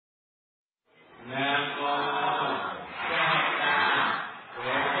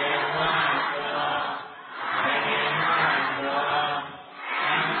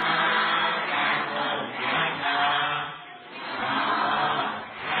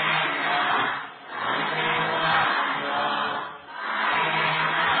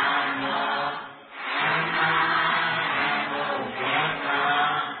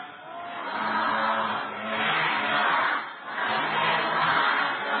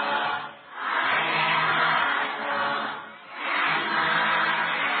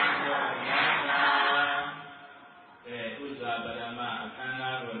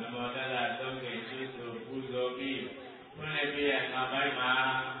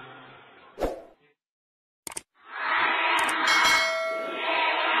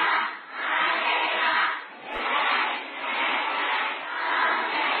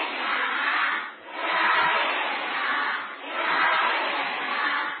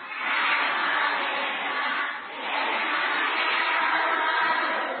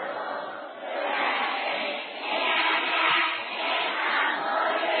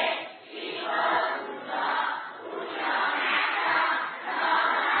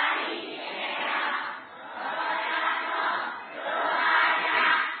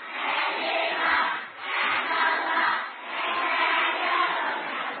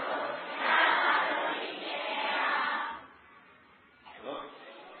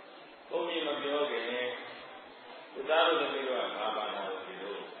ကြီးမပြောခင်သူသားတို့သမီးတို့ကဘာဘာသာကိုဒီ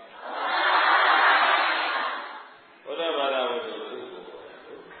လိုဘုရားဘာသာကိုဆိုလို့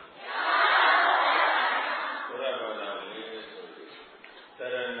ဘုရားဘာသာကိုဆိုလို့တ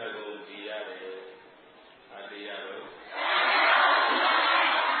ရဏဂုံကြည်ရတယ်အတရားတို့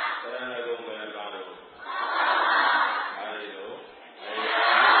တရဏဂုံပဲပါလို့အဲဒီလို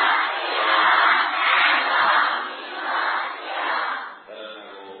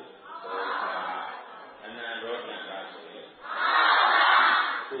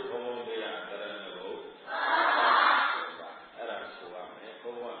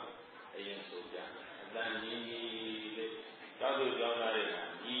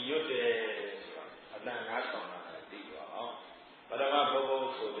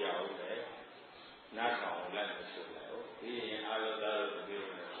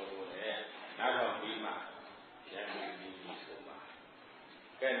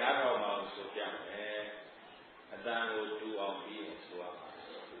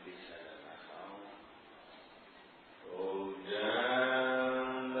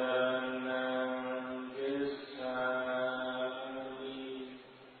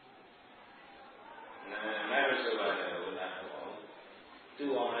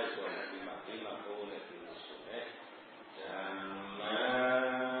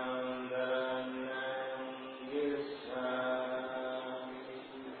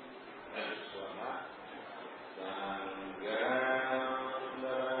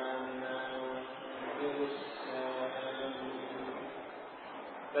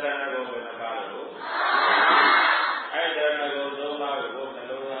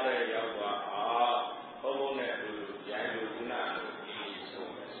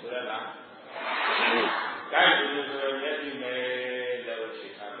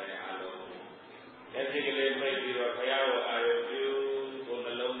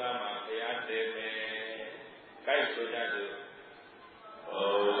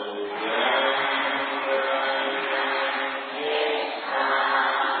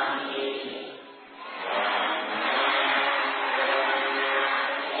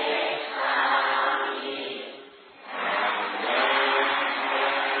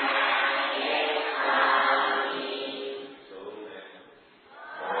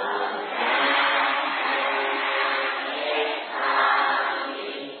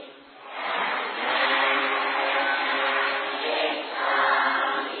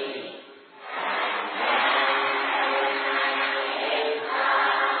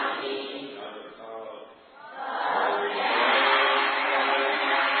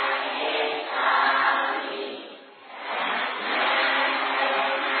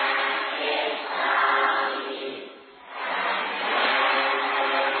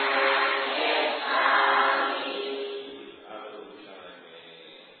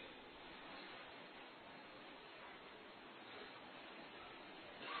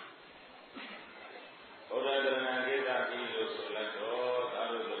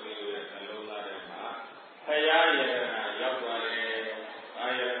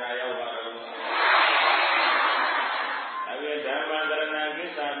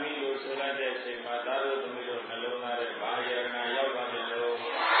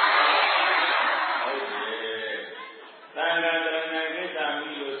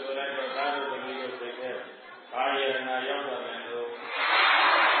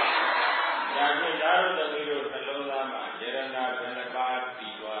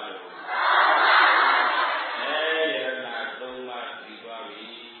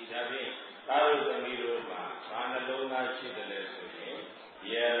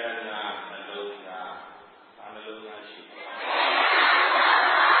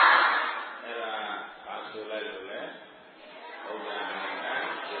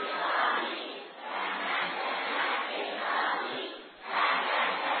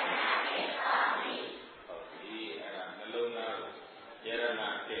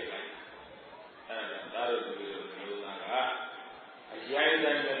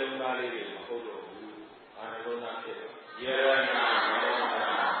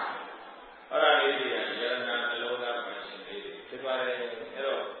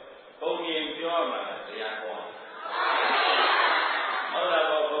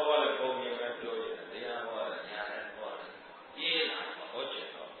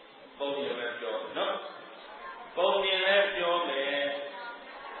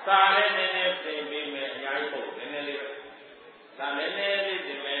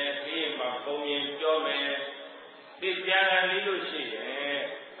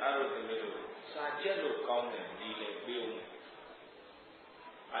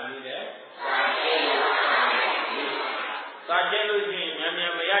စာကျက်လို့ရှိရင်မြန်မြ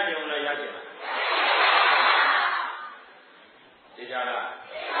န်မရကြုံလားရကြ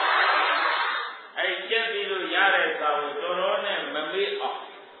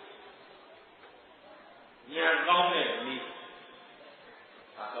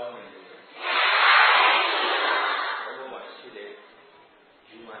ကောင်းနေတယ်ဘုရားရှိတယ်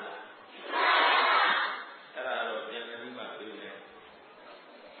ယူမလားအဲ့ဒါတော့ပြန်ပြန်ပြီးမှပြောတယ်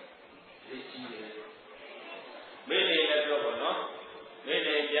သိကြည့်တယ်မိနေလည်းပြောပါနော်မိ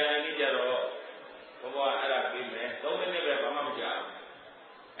နေပြန်ပြီးကြတော့ဘုရားအဲ့ဒါပြီးမယ်3မိနစ်ပဲဘာမှမကြာ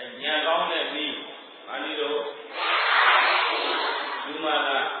ဘူးညံကောင်းတဲ့ပြီးဘာလို့တော့ယူမ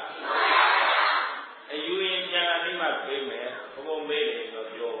လားအယူရင်ပြန်လာပြီးမှပြေးမယ်ဘုံမေးတယ်တော့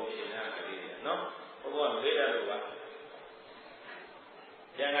ပြောရှင်တာကလေးနော်ဘုံကမေးတယ်လို့ပါ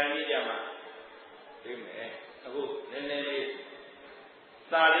ပြန်လာပြီးကြမှာပြေးမယ်အခုနည်းနည်းလေး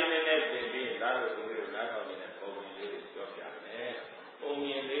စာလေးနည်းနည်းပြင်ပြီးဒါတို့ဒီလိုနားထောင်နေတဲ့ပုံမြင်လေးတွေပြောပြမယ်ပုံမြ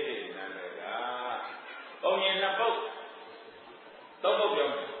င်လေးတွေနားလည်းကပုံမြင်နှစ်ပုတ်သုံးပုတ်ပြော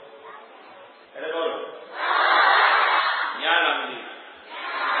မယ်အဲ့ဒါတော့ညာလာမလို့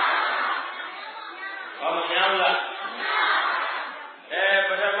ဘာမများဘူးလား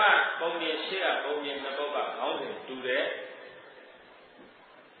ပထမပုံမြင်ရှေ့ကပုံမြင်နှစ်ပုတ်ကခေါင်းစဉ်တူတယ်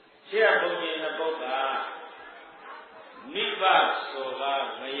ရှေ့ကပုံမြင်နှစ်ပုတ်ကနိဗ္ဗာန်ဆိုတာ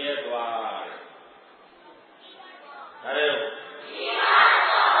မရဲသွားတယ်ဒါလည်းနိဗ္ဗာန်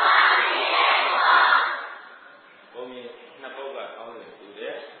ဆိုတာမရဲသွားပုံမြင်နှစ်ပုတ်ကခေါင်းစဉ်တူတ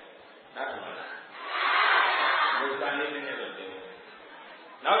ယ်နားထောင်ပါလားဘုရားလေးနည်းနည်းတော့တင်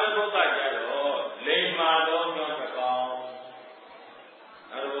နောက်တစ်ပုဒ်ကကြတော့လိမ္မာသောညောင်းတစ်ကောင်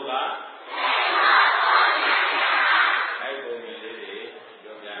နောက်တစ်ပုဒ်ကအဲ့ပုံမြင်လေးတွေ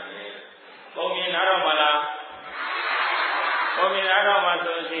ပြောပြမယ်ပုံမြင်နားတော့မလားပုံမြင်နားတော့မှ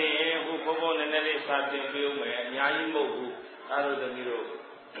ဆိုရင်အခုဘုံဘုံနည်းနည်းလေးစာသင်ပေးဦးမယ်အများကြီးမဟုတ်ဘူးသားတို့သမီးတို့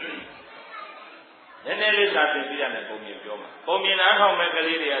နည်းနည်းလေးစာသင်ပြရမယ်ပုံမြင်ပြောမှာပုံမြင်နားထောင်မဲ့က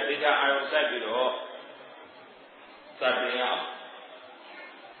လေးတွေကဒေတာအာရုံစိုက်ပြီးတော့စာသင်ရအောင်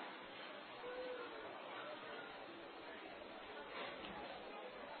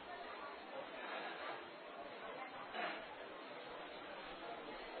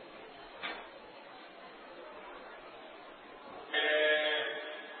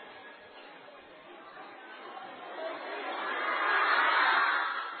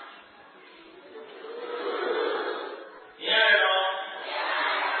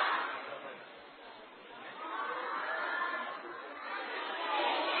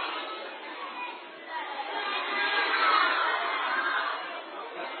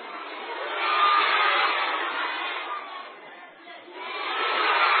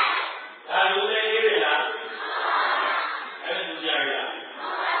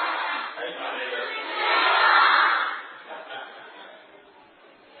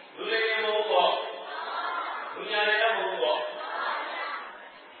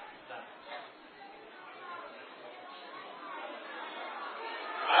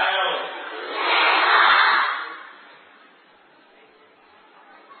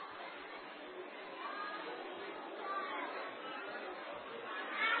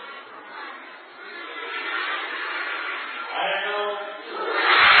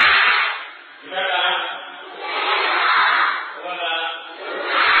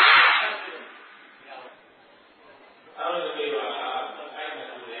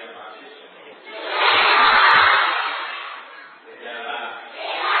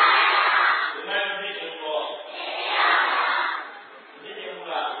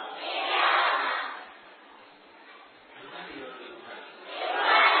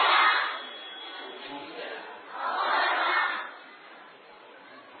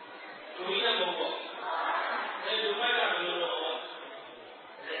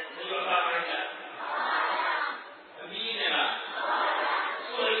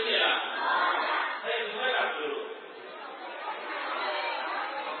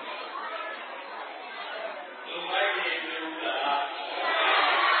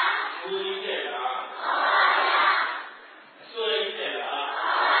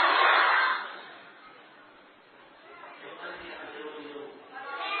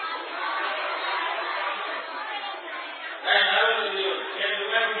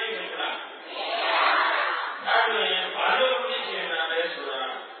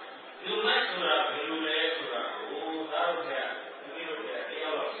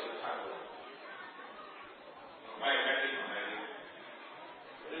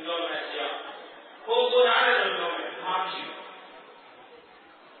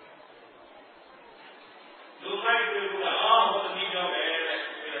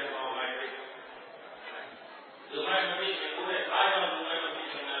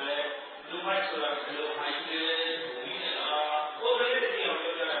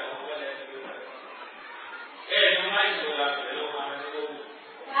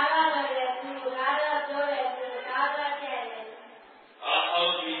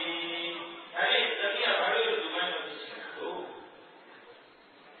ဟ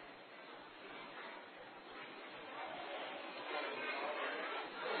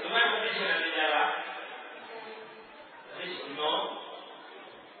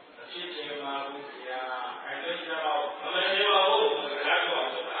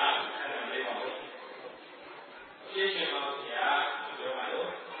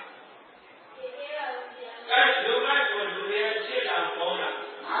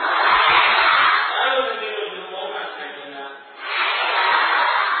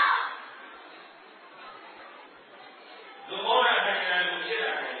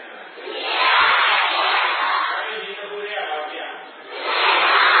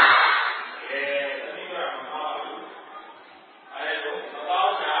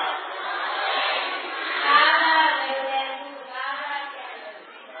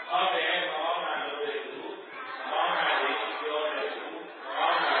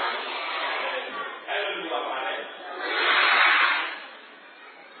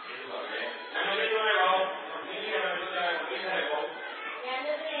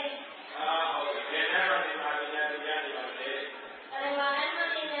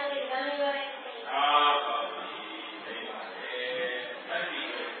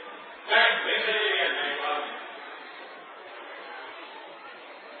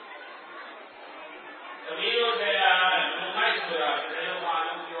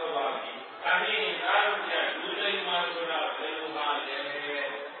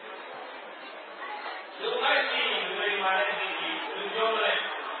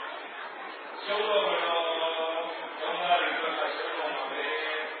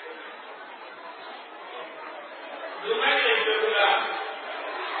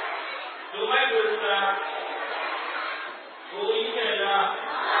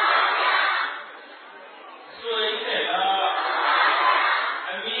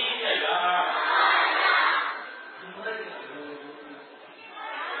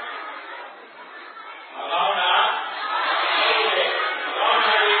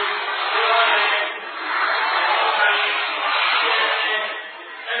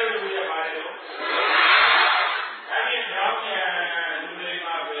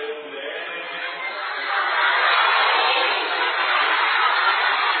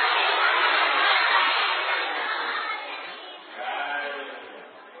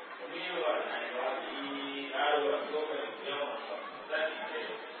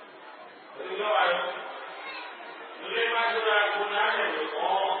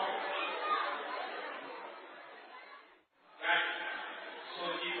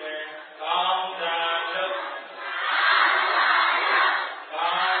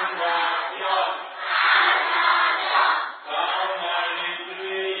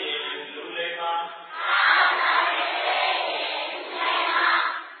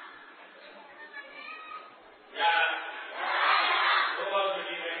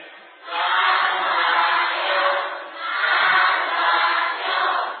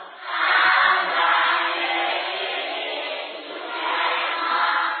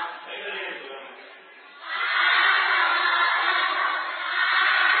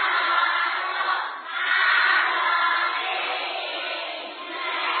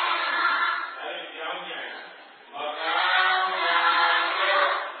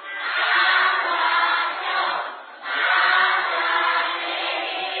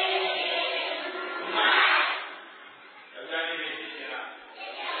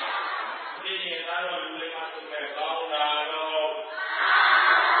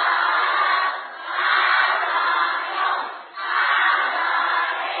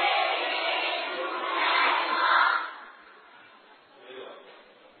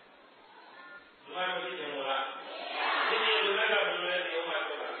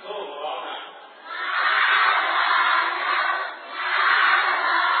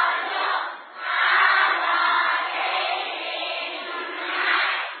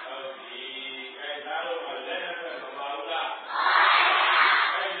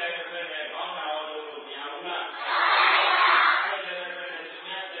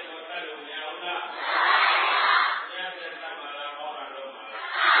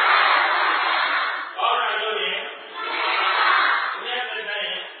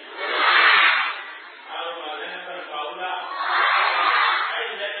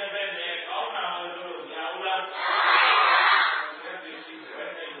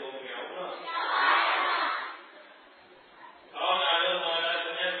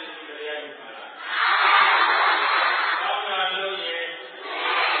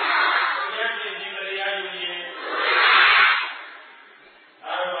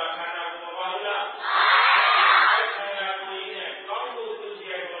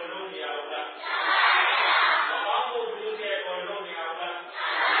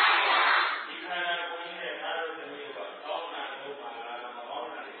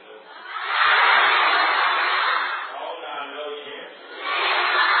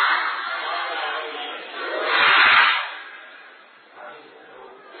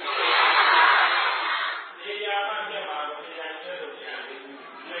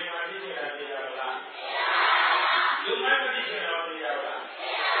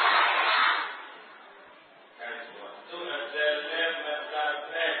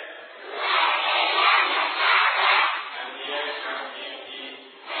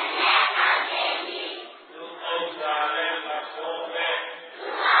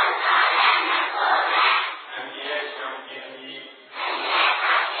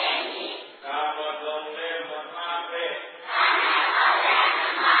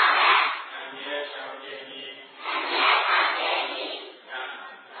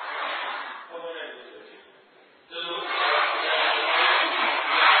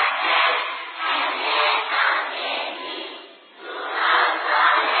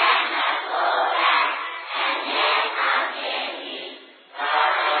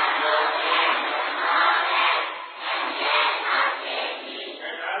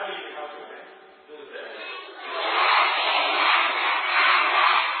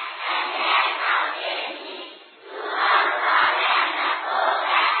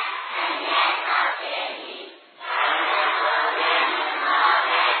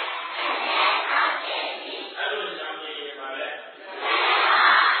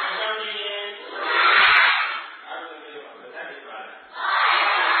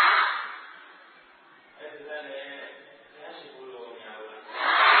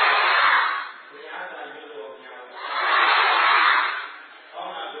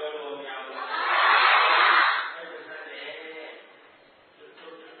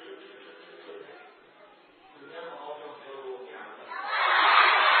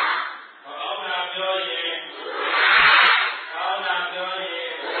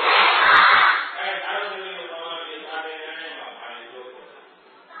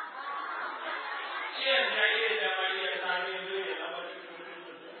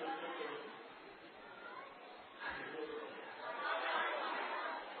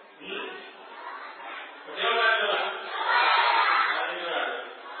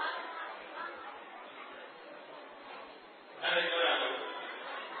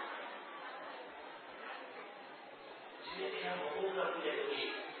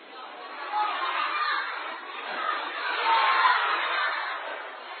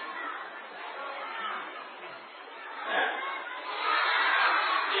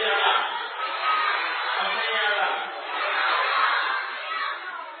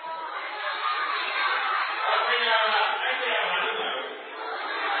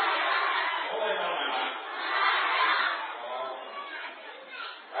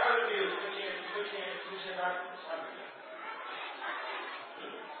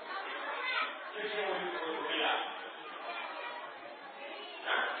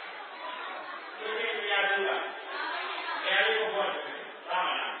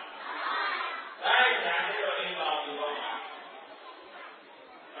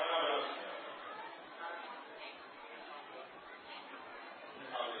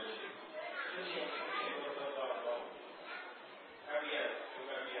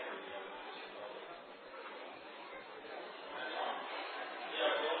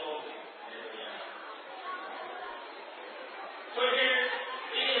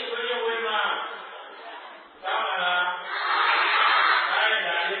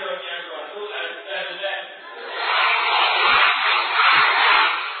ဒီ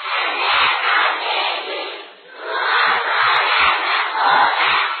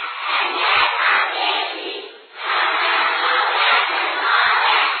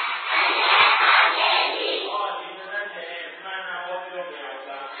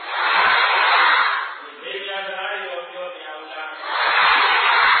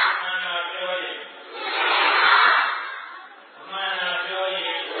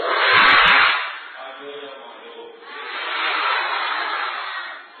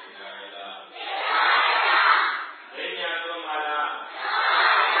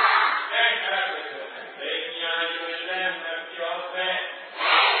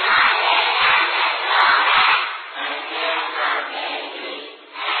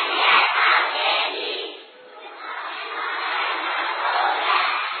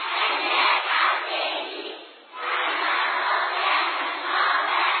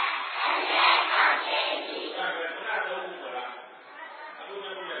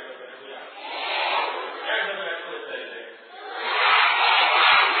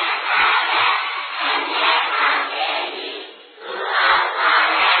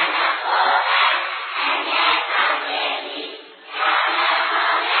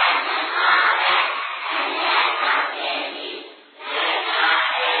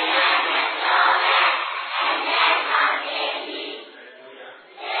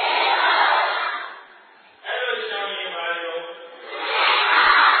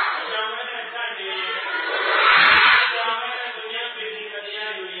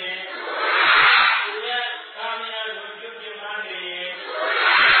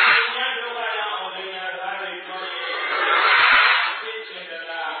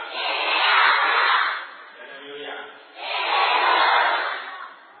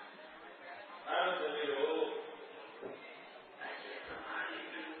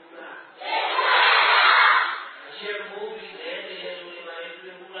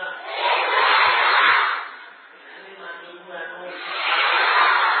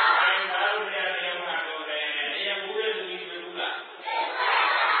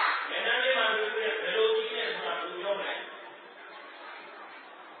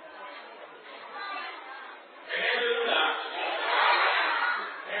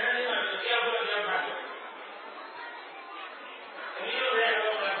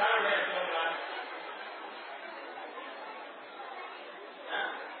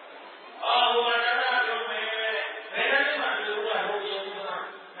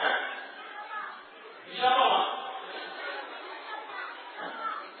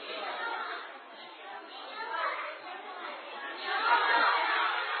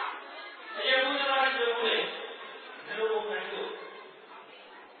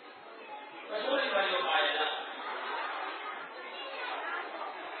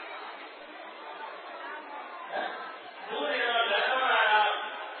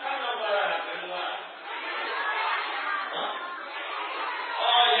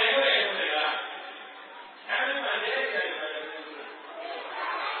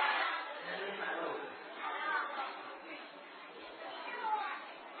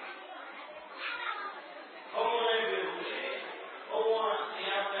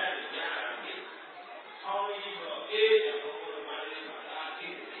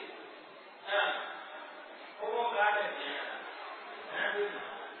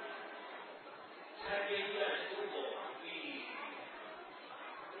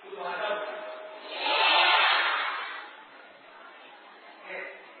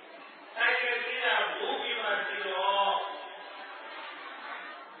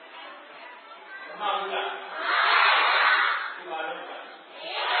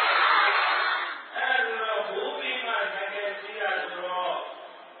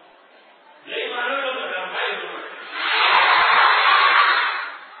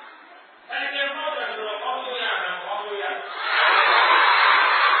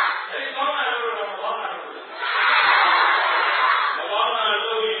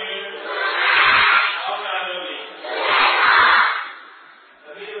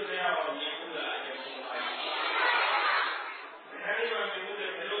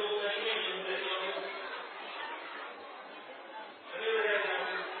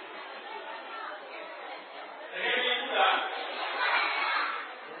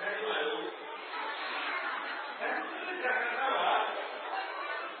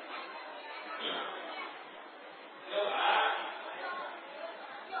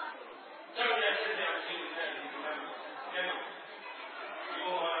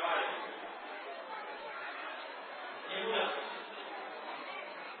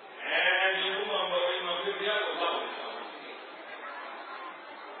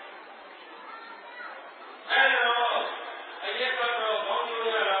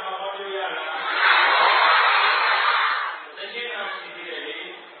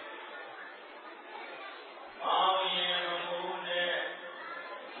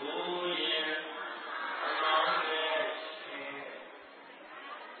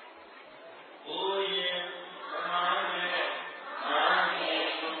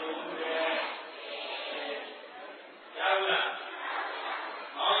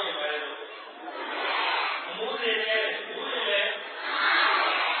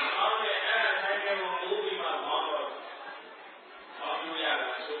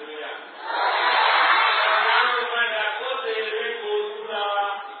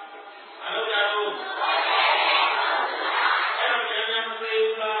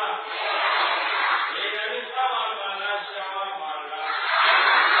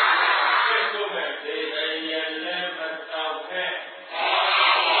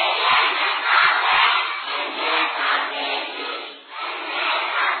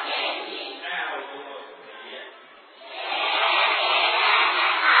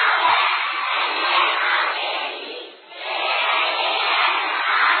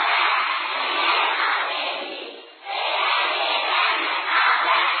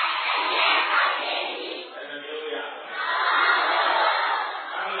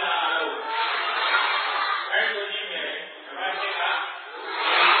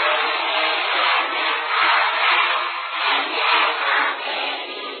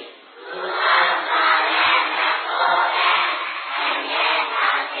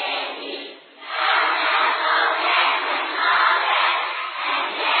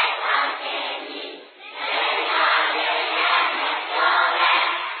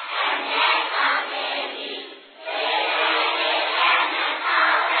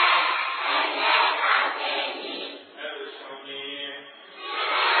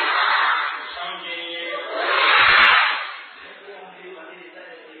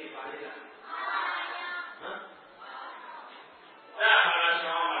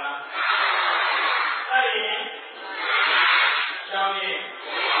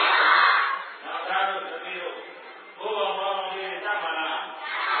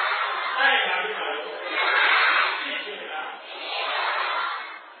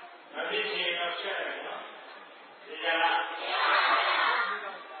က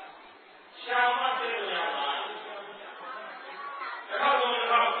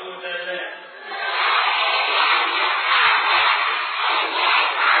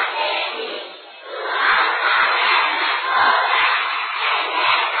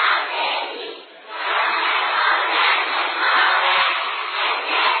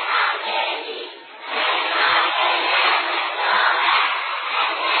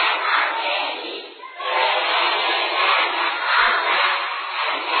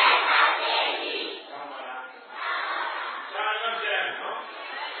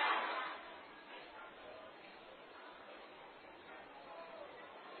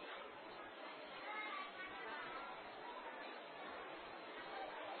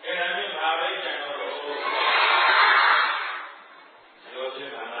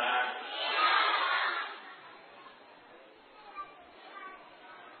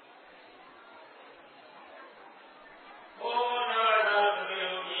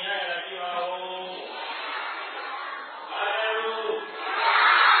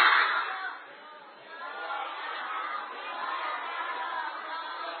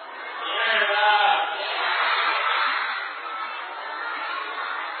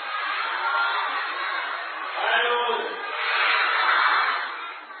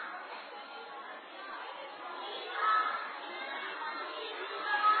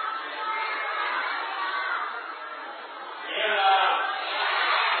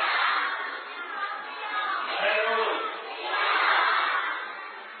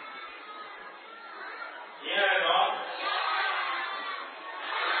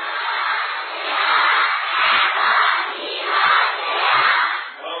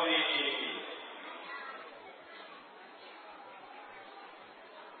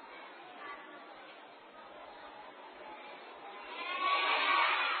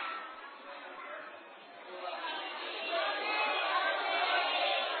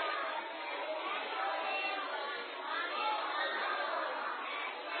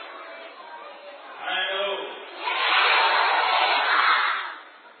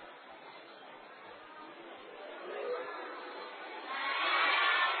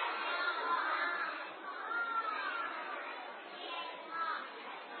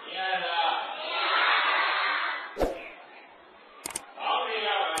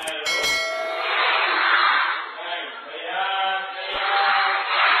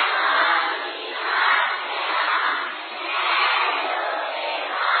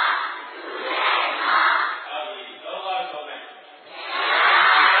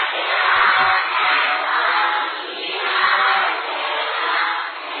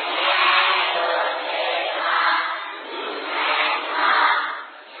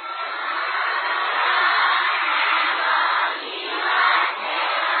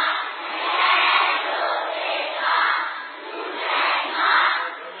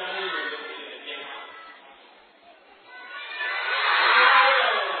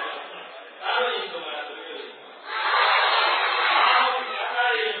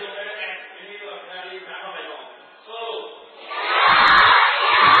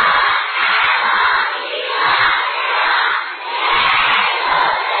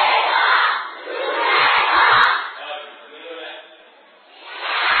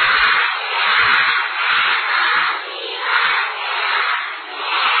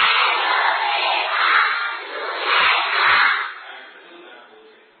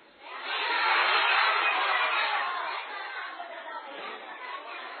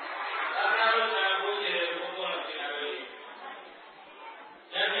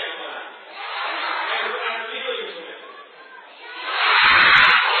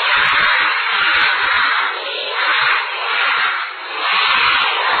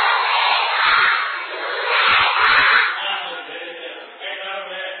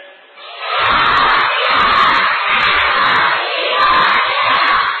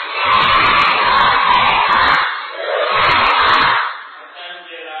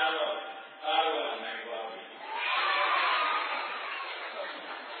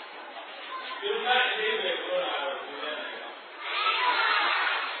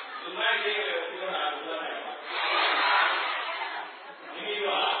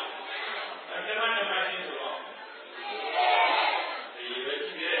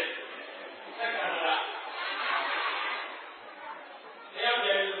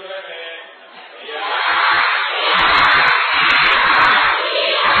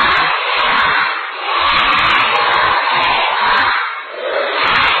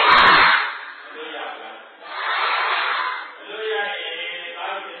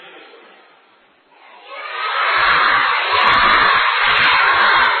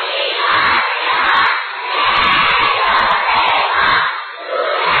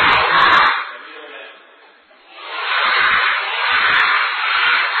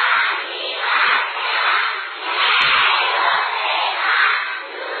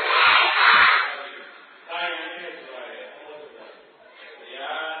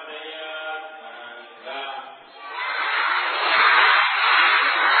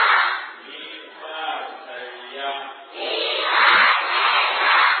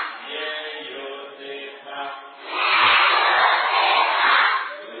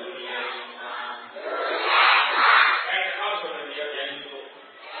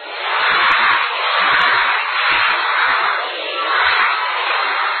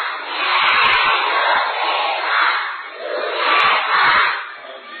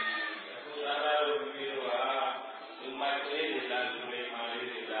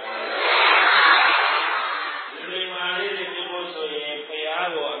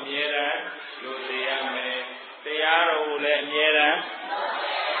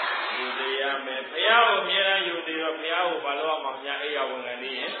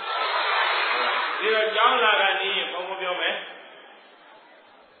ဒီတော့ကြောင်းလာကနေရင်ဘုံမပြောမယ်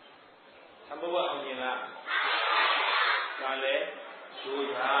သမဘဝအောင်မြင်လားဒါလည်းဒု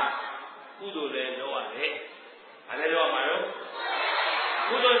သာကုသိုလ်လည်းလုပ်ရတယ်အဲ့ဒါတော့မှာတော့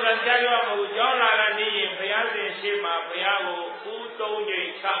ကုသိုလ်စံကြားရမှာကိုကြောင်းလာကနေရင်ဘုရားရှင်ရှေ့မှာဘုရားကိုဥတုံးချိန်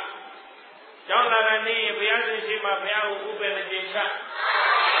ချကြောင်းလာကနေရင်ဘုရားရှင်ရှေ့မှာဘုရားကိုဥပ္ပယ်ချိန်ချ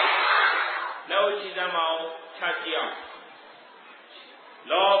လောက်ချီသမောင်းချကြည့်အောင်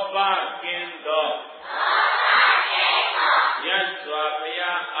လောဘကင်းသောယတ်စွာဘု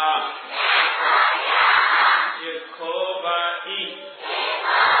ရားအားရှိခိုးပါ၏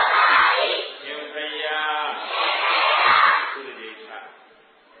ရှင်ဘုရားကုသိုလ်တွေချ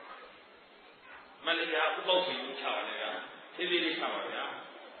မန္တရာဥပုပ်စီချပါလေကဖြည်းဖြည်းလေးချပါဗျာ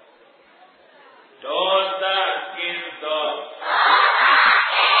ဒေါသကင်းသော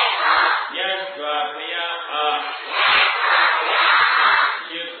ယတ်စွာဘုရားအား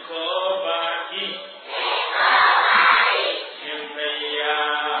ရှိခိုးပါ၏ရှင်ဘု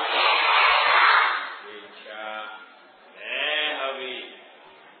ရားဒီချဟုတ်ပြီ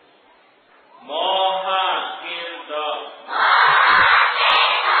မောဟကင်းသော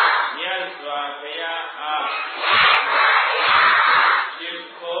ယတ်စွာဘုရားအားရှိ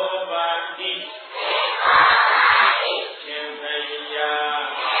ခိုးပါ၏ရှင်ဘုရား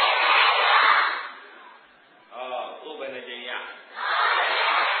ဥပ္ပန္နကျင်ရ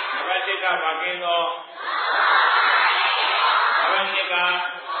နံပါတ်1ကဘာကင်းသောနံပါတ်2ကနံ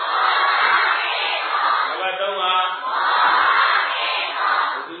ပါတ်3က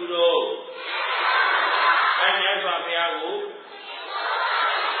သူတို့အဲ့မြတ်စွာဘုရားကို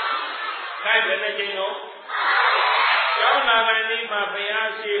ခိုက်ဘယ်နှကျင်တော့ကျောင်းနာကန်ဒီမှာဘုရား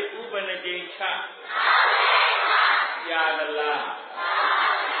ရှိဥပ္ပန္နကျင်ချရသလား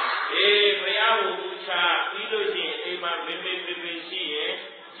အေးဘုရားကိုဥချပြီးလို့ရှိရင်အိမ်မှာမေမေပေပေရှိရင်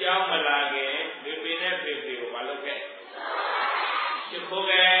ကြောင်းမလာခင်မေမေနဲ့ပေပေကိုမလုပ်ခဲ့ရှိခိုး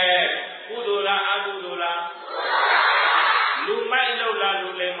ခဲ့ကုသိုလ်လားအကုသိုလ်လားလူမိုက်လောက်လားလူ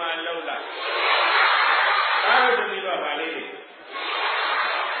လည်းမလောက်လားဒါလို့သမီးတို့ကဗာလေးတွေ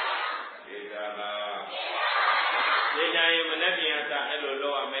ဒီကလာဒီတိုင်းမနဲ့ပြန်စားအဲ့လိုလု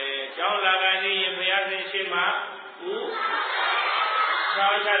ပ်ရမယ်ကြောင်းလာကနေရင်ဘုရားရှင်ရှိမှဥ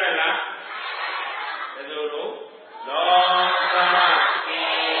ချားချရလားဒါဆိုလို့လောကကိ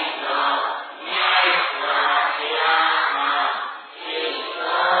လောမြတ်စွာဘုရားမှာရှိ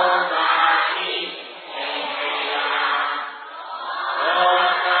သောပါတိသေယလော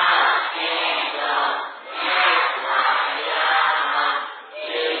ကကိလောမြတ်စွာဘုရားမှာ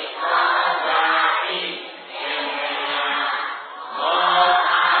ရှိသောပါတိသေယလော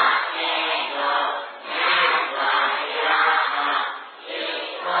ကကိလောမြတ်စွာဘုရားမှာရှိ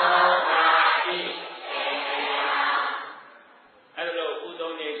သောပါတိအဲ့လိုဥ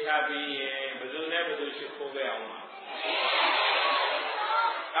သုံးနေချပြီးရင်ဘယ်သူနဲ့ဘယ်သူရှိခိုးခဲ့အောင်ပါ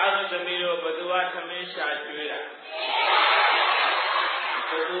ကာသသမီးတို့ဘယ်သူကသမင်းရှာကျွေးတာ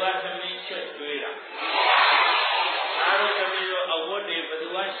ဘယ်သူကသမင်းချက်ကျွေးတာကာသသမီးတို့အဝတ်တွေဘယ်သူ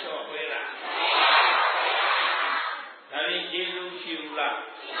ကလျှော်ခွဲတာဒါရင်ယေရှုရှိဘူးလား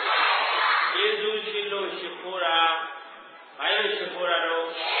ယေရှုရှိလို့ရှိခိုးတာဘာလို့ရှိခိုးတာတော့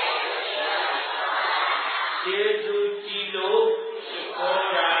ယေရှုကြည်လို့ရှိ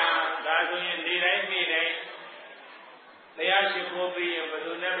ခိုးတာဒါဆိုရင်နေတိုင်းနေတိုင်းတရားရှိခိုးပြီးရင်ဘယ်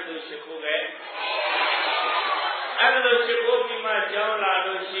သူနဲ့ဘယ်သူရှိခိုးခဲ့အဲ့လိုရှိခိုးပြီးမှကြောင်းလာ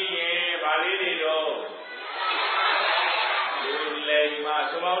လို့ရှိရင်ဗာလေးတွေတော့လူလည်းမှာ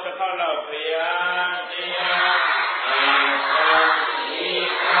သမောင်းတစ်ခေါက်တော့ဘုရားတရားအာသာဒီ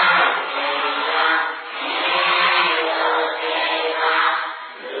ကာဘုရား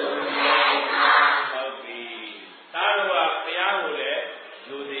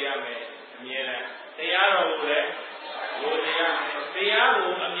တရားတော်ကိုလည်းယုံတရားမယ်တရား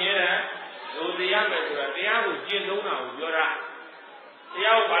ကိုအမြဲတမ်းယုံတရားမယ်ဆိုတာတရားကိုကျင့်သုံးတာကိုပြောတာတ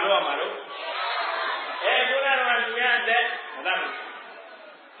ရားကိုဘာလို့ရမှာလို့ဘုရားတော်ကညာတဲ့ဒါမှ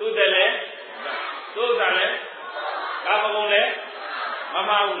သူ့တယ်လေသူ့တယ်လေကာမဂုဏ်လေမ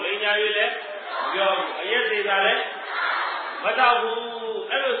မဘူးလိညာရွေးလေပြောအရက်သေးတာလေမတော့ဘူး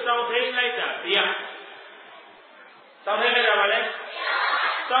အဲ့လိုစောင့်ထိန်လိုက်တာတရားစောင့်ထိန်လိုက်တာပါလေ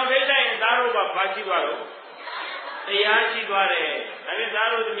စောင့်ထိန်လိုက်ရင်သားတို့ကဘာရှိသွားတော့တရားရှိသွားတယ်ဒါပေမဲ့သား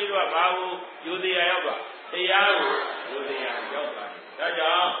တို့သမီးတို့ကဘာကိုယူတရားရောက်ပါတရားကိုယူတရားရောက်ပါဒါ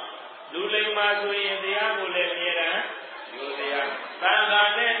ကြောင့်လူလိမ္မာဆိုရင်တရားကိုလည်းအမြဲတမ်းယူတရားသံဃာ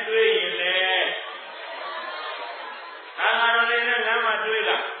နဲ့တွေ့ရင်လည်းသံဃာတော်တွေနဲ့လမ်းမှာတွေ့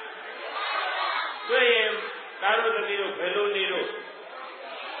လာတွေ့ရင်သားတို့သမီးတို့ဘယ်လိုနေလို့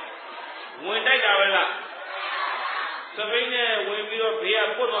ဝင်တိုက်တာပဲလားသပိတ်နဲ့ဝင်ပြီးတော့ဘေးက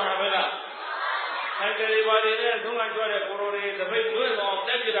ပုတ်သွားတာပဲလား everybody there, don't enjoy the Korori, the big doing of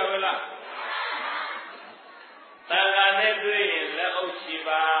Deputy Villa. Taganetri, Leo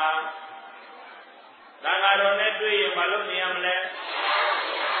Shiva. Tagaronetri, Maluniamle.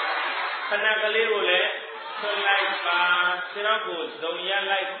 Panagalirule, Solaipa, Sirabu, Zoya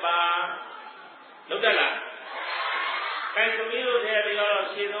Laipa. Look at that. Can you look at the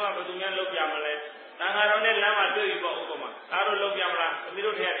other Sino of the Dunya Lopiamale? Tagaronet Lama do you go Okoma. Aro Lopiamla, the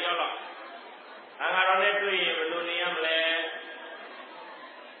middle here, the other. Tagaronetri, Maluniamle.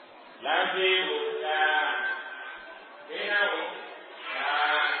 Lavi, Dinago,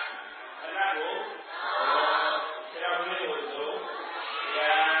 Anago, Sirabu,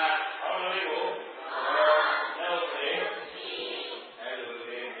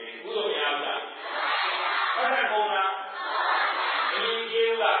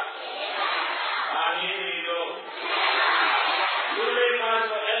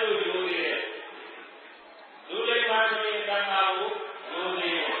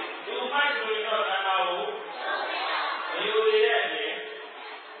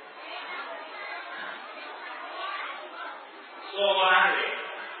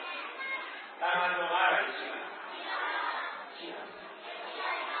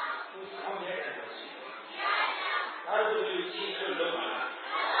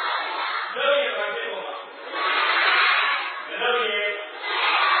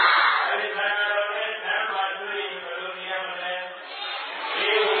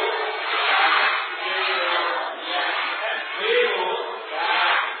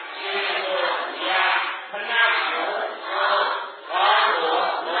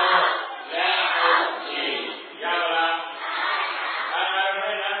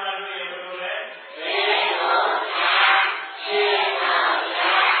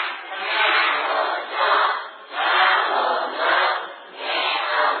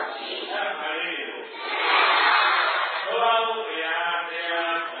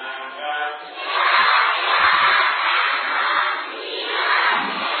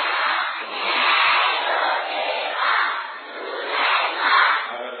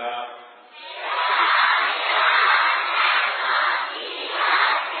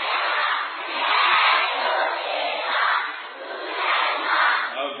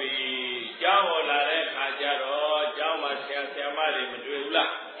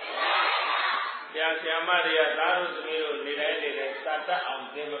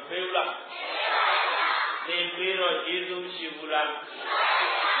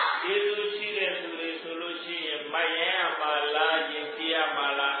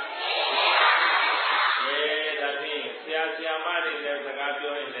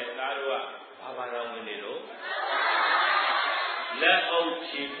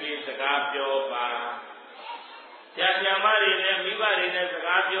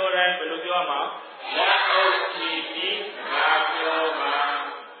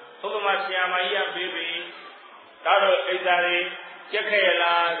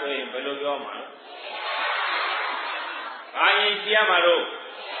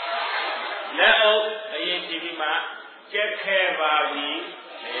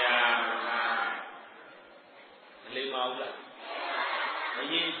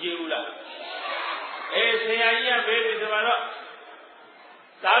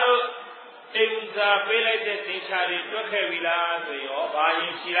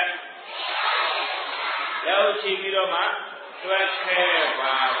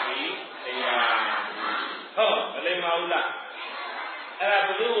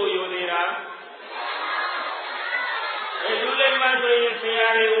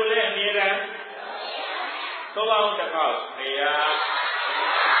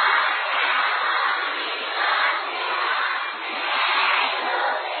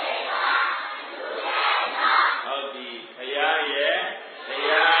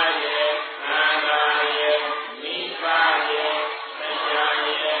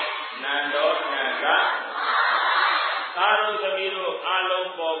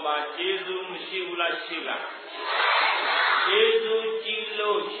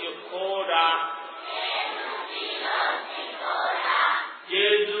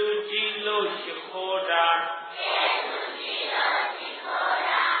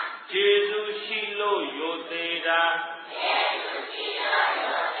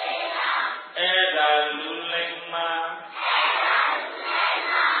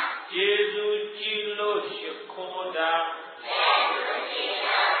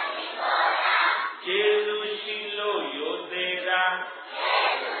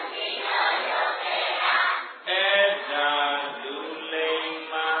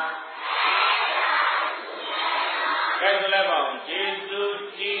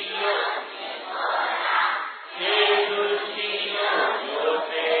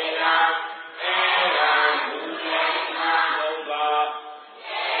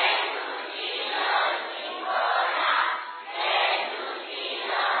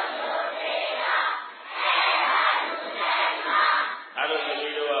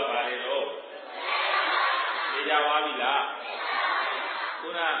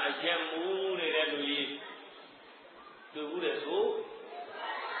 အရင်မူနေတဲ့လူကြီးသူဘူးတဲ့ဆို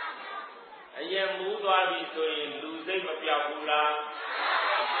အရင်မူသွားပြီဆိုရင်လူစိတ်မပြောက်ဘူးလား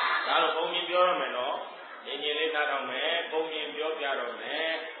ဒါတော့ပုံမြင်ပြောရမယ်နော်ညင်ညင်လေးနားထောင်မယ်ပုံမြင်ပြောပြတော့မ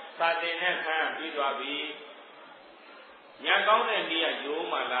ယ်စာတင်နဲ့ခန်းပြီးသွားပြီညာကောင်းတဲ့နေ့ကရိုး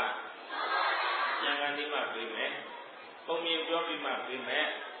မှလားညာကန်ဒီမှပြေးမယ်ပုံမြင်ပြောပြီးမှပြေးမယ်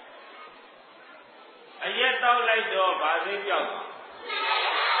အရက်တောက်လိုက်တော့ဗာစိတ်ပြောက်သွား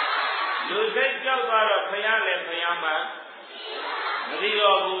လူစိတ်ပြောက်သွားတော့ဖယားလည်းဖယားမှမသိ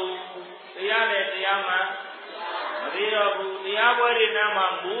တော့ဘူးတရားလည်းတရားမှမသိတော့ဘူးတရားပွဲတွေနားမှာ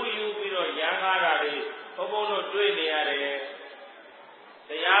မူးယူပြီးတော့ရံကားတာတွေဘုံဘုံတို့တွေ့နေရတယ်တ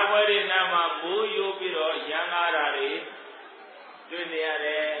ရားပွဲတွေနားမှာမူးယူပြီးတော့ရံကားတာတွေတွေ့နေရတ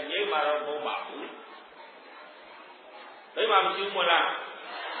ယ်ငိမ့်မှာတော့ဘုံပါဘူးဘယ်မှာမရှိဘူးမလား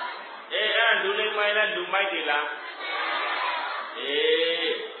အဲ့လူလိမ္မိုင်လားလူမိုက်တွေလား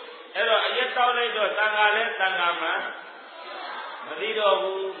အဲ့တော့အရက်တောက်လိုက်တော့တန်ခါလဲတန်ခါမှမသိတော့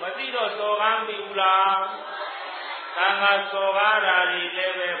ဘူးမသိတော့စော်ကားမိဘူးလားတန်ခါစော်ကားတာတွေလ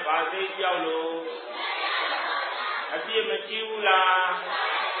ည်းပဲဗာစိတ်ကြောက်လို့အပြစ်မကြည့်ဘူးလား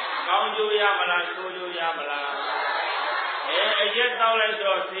ကောင်းကျိုးရမလားဆိုးကျိုးရမလားအရက်တောက်လိုက်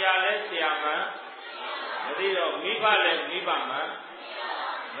တော့ဆရာလဲဆရာမှမသိတော့မိဘလဲမိဘမှ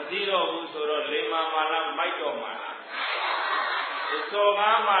မသိတော့ဘူးဆိုတော့လေမာမာလားမိုက်တော့မှာလားစော်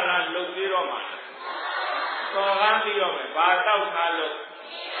ကားမှာလားလှုပ်ပြီးတော့မှာလားစော်ကားပြီးတော့မယ်ဘာတောက်ထားလို့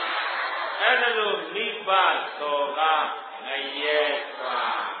အဲ့ဒါလို့မိဘစော်ကားငရဲ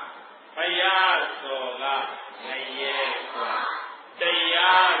သွားဘုရားစော်ကားငရဲသွားတ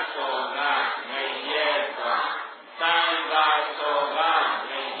ရားစော်ကားငရဲသွားသံဃာစော်ကား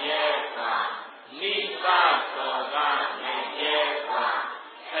ငရဲသွားမိဘစော်ကားငရဲသွား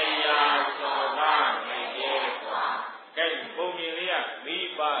ဆရာစော်ကားငရဲသွားကဲပုံမြင်လေးကမိ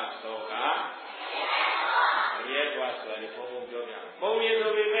ဘစော်ကားရဲသွားဆိုရင်ဘုံပြောပြပုံမြင်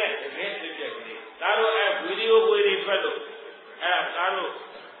ဆိုပေမဲ့တကယ်ဖြစ်ပြက်ကလေးဒါတော့ဗီဒီယိုပွေတွေဖက်လို့ဒါတော့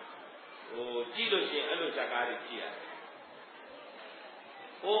ကြည့်လို့ရှိရင်အဲ့လိုဇာတ်ကားတွေကြည့်ရတယ်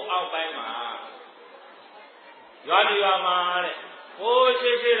ဟိုအောက်ပိုင်းမှာရွာဒီရွာမှာတဲ့ဟို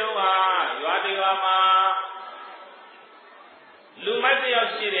ရှိတော့ကရွာဒီရွာမှာလူမိုက်တယောက်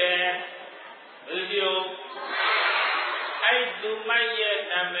ရှိတယ်ဗီဒီယိုအဲ့လူမိုက်ရဲ့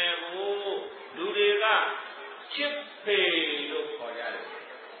နာမည်ကိုလူတွေကချစ်ဖေလို့ခေါ်ကြတယ်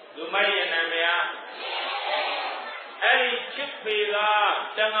လူမိုက်ရဲ့နာမည်ကအဲ့ဒီချစ်ဖေက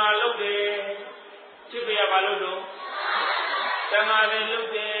တန်ဃာလုပ်တယ်ချစ်ဖေကဘာလုပ်တော့တန်ဃာလည်းလုပ်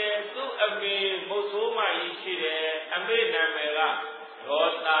တယ်သူ့အမေမုတ်ဆိုးမကြီးရှိတယ်အမေနာမည်ကရော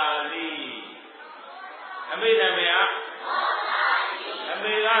တာလီအမေနာမည်ကအ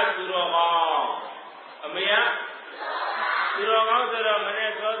မေကသူတော်ကောင်းအမေကသူတော်ကောင်းဆိုတော့မနေ့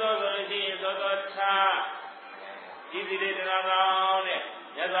သောသောဆိုလို့ရှိရင်သောသောချဒီဒီလေးတရားကောင်းတဲ့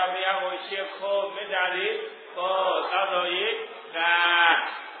မြတ်စွာဘုရားကိုရှ िख ိုးမေတ္တာလေးခေါ်သောတော်ရေးက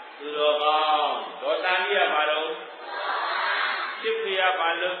သူတော်ကောင်းဒေါတာလီကဘာလို့ချစ်ဖေရဘာ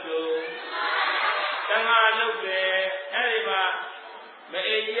လို့တို့တန်ခါလုပ်တယ်အဲ့ဒီမှာမ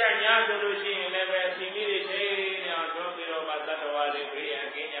အေးကြီးကညာဆိုလို့ရှိရင်လည်းပဲအရှင်ကြီးတွေသိနေအောင်ပြောပြီးတော့မှတတ္တဝါတွေပြေးရ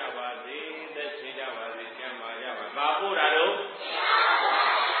ကင်းကြပါစေသက်ရှိကြပါစေကျမ်းပါကြပါဘာပို့တာတော့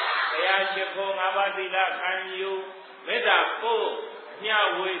တရားရှိခိုး၅ပါးသီလခံယူမေတ္တာပို့မျှ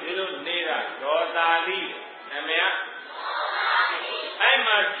ဝေဒီလိုနေတာဒေါတာလိနာမည်အဲ့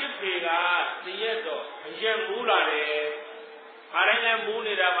မှာချစ်ဖေကတရက်တော့အရက်မူးလာတယ်ခါတိုင်းလည်းမူး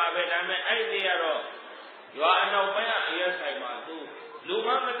နေတာပါပဲဒါပေမဲ့အဲ့ဒီကတော့ရွာအနောက်ပိုင်းအရက်ဆိုင်မှာသူလူမ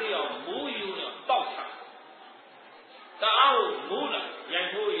မသိအောင်မူးယူတော့တောက်တာတအားမူးလာရိုက်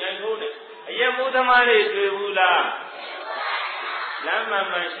ထိုးတယ်အရက်မူးသမားတွေတွေ့ဘူးလားလမ်းမှန်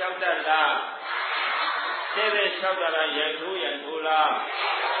လျှောက်တတ်လားတဲ့လျှောက်တာလားရိုက်ထိုးလား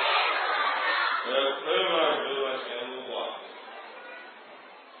ဖေးမလို့ဆယ်ဘူးပေါ့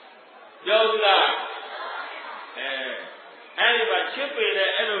ပြောဘူးလားအဲ့ဒီမှာချစ်ပေတဲ့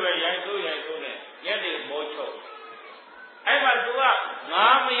အဲ့လိုပဲရိုက်ထိုးတဲ့ညနေမိုးချုပ်အဲ့မှာသူက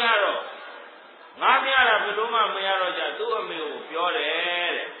ငားမရတာဘယ်လိုမှမရတော့ကြသူ့အမေကိုပြောတယ်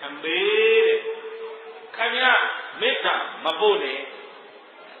တဲ့အမေတဲ့ခင်ဗျမေတ္တာမပို့နဲ့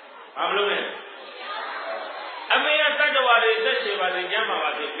ဘာမလို့လဲအမေကတတ္တဝါတွေသက်ရှင်ပါစေကျမ်းပါပါ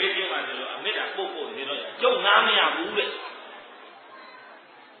စေဘေးကင်းပါစေလို့အမေတ္တာပို့နေတော့ကျုပ်ငားမရဘူးတဲ့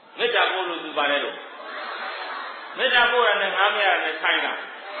မေတ္တာပို့လို့သူပါတယ်လို့မေတ္တာပို့ရတယ်ငားမရနဲ့ဆိုင်တာ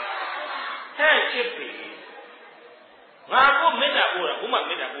ဟဲ့ချစ်ပြီငါကိုမေတ္တာပို့တာဘုမ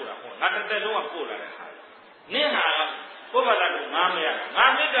မေတ္တာပို့တာဟောငါတစ်သက်လုံးကပို့လာတဲ့ဟာနင်းဟာဘုမကငားမရငါ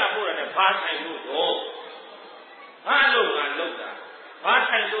မေတ္တာပို့ရတယ်ဘာဆိုင်လို့တော့ငါလုပ်တာ ဘာ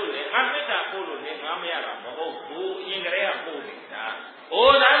ထိုင်လို့လဲငါမေတ္တာပို့လို့လည်းငါမရတာမဟုတ်ဘူးအရင်ကတည်းကပို့နေတာ။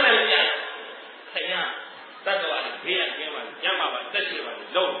အိုးသားလည်းပြခင်ဗျာတတ်တော်လည်းဘေးကင်းပါညမှာပါတက်ရှိပါ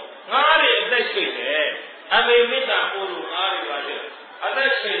လို့လုံးငါတွေအသက်ရှိတယ်အမေမေတ္တာပို့လို့ငါတွေပါလေအသက်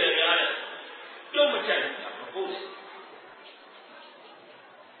ရှိတယ်များတယ်ကျုပ်မကြိုက်ဘူးမဟုတ်ဘူး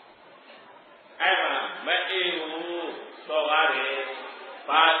အဲ့မှာမအေးဘူးစော်ကားတယ်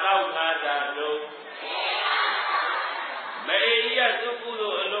ဘာတော့ထားတာလို့မအေးရသူကု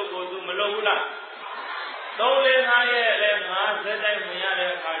လို့အလုပ်ကိုသူမလုပ်ဘူးလား3-5ရက်လည်းငါစက်တိုက်မရ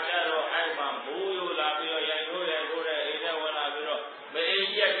တဲ့အခါကျတော့အဲ့မှာမိုးရိုးလာပြီးတော့ရိုင်ထိုးတယ်ထိုးတယ်အိမ်ထဲဝင်လာပြီးတော့မအေး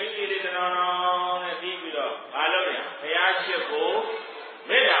ရပြီးပြီးလေးတောင်းနဲ့ပြီးပြီးတော့ဘာလုပ်လဲဘုရားရှိခိုး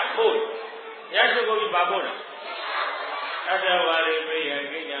မေတ္တာပို့ဘုရားရှိခိုးပြီးဘာပို့လဲအတ္တဝါရိမေယ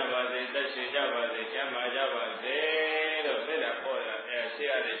ကိညာပါစေသက်ရှိကြပါစေကျမ်းမာကြပါစေလို့မေတ္တာပို့တာအဲရှိ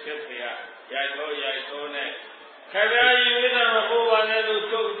ရတဲ့ရှိဖေရရိုင်ထိုးနဲ့ခဗျာကြီးဝိသရဟောပါလေလို့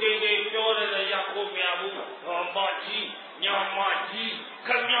ကျုပ်တိတိပြောတယ်ရဖို့မရဘူးဟောမကြီးညာမကြီးခ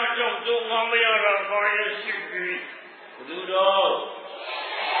မရကြောင့်ကျုံငါမရတာဘာရရှိပြီဘုသူတော်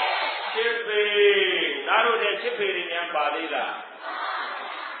ချစ်ပေဒါတို့တဲ့ချစ်ပေတွေများပါသေးလား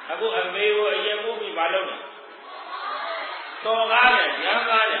အခုအမေကိုအရင်မှုပြီးမလုပ်နဲ့တော်ကားနဲ့ညာ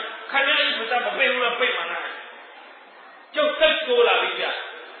ကားနဲ့ခဗျာကြီးဘုရားမပိတ်ဘူးလားပိတ်မှလားကျုပ်သိကိုလာပြီဗျ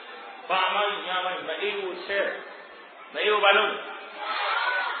ဘာမှညာမမအေးဘူးဆဲမအေးဘူးဘာလို့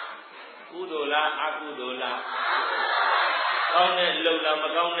ကုသိုလ်လားအကုသိုလ်လားကောင်းတဲ့လုံလားမ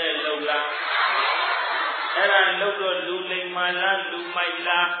ကောင်းတဲ့လုံလားအဲ့ဒါလုံတော့လူလိမ္မာလားလူမိုက်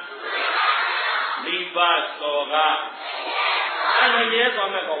လားလိပါစောကအဲ့ဒါရဲသွား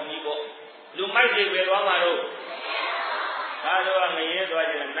မဲ့ကောင်းကြီးပေါ့လူမိုက်တွေပဲသွားမှာတော့ဒါတော့ငရဲသွား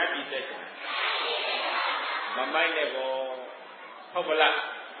ကြတယ်နတ်ပြည်တက်တယ်မမိုက်နဲ့ပေါ့ဟုတ်ပါလား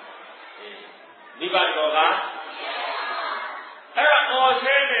ဒီဘတော်ကအဲ့တော့အော်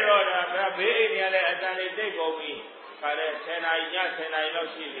ဆဲနေတော့ဒါဘေးအိမ်ရတဲ့အတန်လေးတိတ်ကုန်ပြီခါတဲ့10 နာရီည10 နာရီလောက်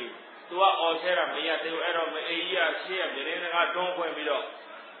ရှိပြီသူကအော်ဆဲတာမရသေးဘူးအဲ့တော့မအေးကြီးကရှေ့ရပြင်းကတွန်းခွင့်ပြီးတော့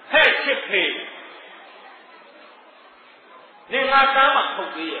ဟဲ့ချစ်ဖေးနေငါသားမှထု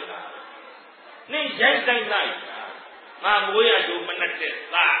တ်သေးရဲ့လားနေရိုက်တိုင်းလိုက်ငါမိုးရတူမနဲ့တဲ့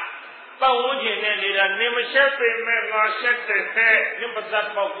သားပတ်ဝန်းကျင်နဲ့နေတာနေမရှက်ပေမဲ့ငါရှက်တဲ့ဟဲ့ညပဇတ်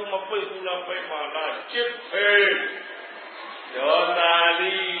ပေါက်ကူမပိတ်ဘူးလားပိတ်ပါလားချစ်ဖေးဒေါသာ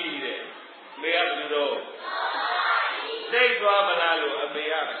လီတဲ့မေရသူတို့သိသွားမလားလို့အမေ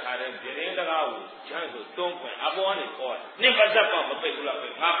ကအခါတည်းပြင်းတကားကိုချမ်းဆိုတွန်းပွင့်အပေါ်ကနေခေါ်တယ်ညပဇတ်ပေါက်မပိတ်ဘူးလားပိ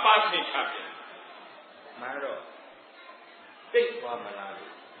တ်ငါပါဆင်ချပြန်မှန်တော့သိသွားမလား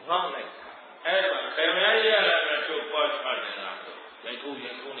လို့ငေါ့လိုက်အဲ့ဒါဗမာရရလာတဲ့သူ့ပေါ်ချတယ်လားလိုက်ကိုရ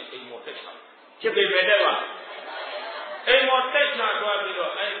င်ကိုနဲ့အိမ်မော်တက်ချချစ်ပေပဲတဲ့ပါအိမ်မော်တက်ချသွားပြီး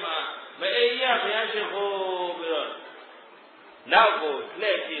တော့အဲ့မှာမအေးရဘုရားရှိခိုးပြီးတော့နောက်ကိုလှ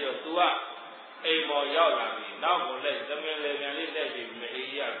ည့်ပြီးတော့သူကအိမ်မော်ရောက်လာပြီနောက်ကိုလှည့်သမင်လေပြန်လေးလှည့်ပြီးမ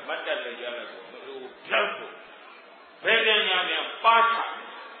အေးရမတ်တက်လေရလာကိုမလို့လောက်ကိုဘယ်ပြန်ညာပြန်ပါချ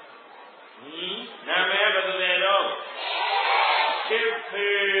နာမည်ဘယ်သူလဲတော့ချစ်ဖေ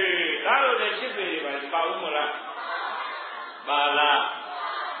ဒါလို့လည်းချစ်ဖေတွေပါဦးမလားပါလား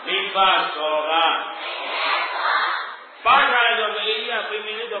မိဘစောကပါထားတော့မအေးကြီးကပြင်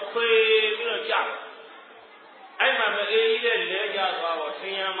နေတော့ခွေပြီးတော့ကြာတယ်အဲ့မှာမအေးကြီးတဲ့လဲကြသွားတော့ဆ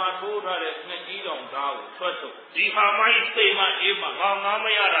င်ရံမှာထိုးထားတဲ့ငှက်ကြီးတော်သားကိုဆွတ်ထုတ်ဒီဟာမိုင်းသိမအေးမှာငါမ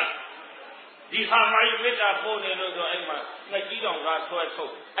ရတာဒီဟာမိုင်းမေတ္တာပို့နေလို့ဆိုအဲ့မှာငှက်ကြီးတော်သားဆွတ်ထု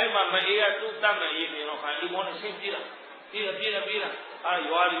တ်အဲ့မှာမအေးကသူ့တတ်မဲ့ရေးနေတော့ခါအိမ်မောနဲ့ဆင်းပြေးလာအာ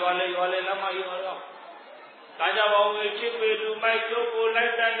ရွာလဲလမ်းမရွာတော့လာကြပါဦးချစ်ပေလူမိုက်ကျုပ်ကိုလို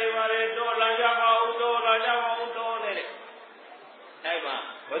က်တန်နေပါလေတော့လာကြပါဦးတော့နဲ့အဲ့မှာ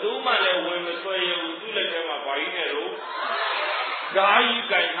ဘယ်သူမှလည်းဝင်မဆွဲရဘူးသူ့လက်ထဲမှာဘာကြီးနဲ့တော့ဓာကြီး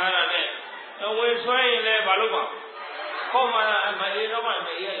ကင်ထားတာနဲ့ဝင်ဆွဲရင်လည်းဘာလို့မှာခေါ်မှအမအေးတော့မှမ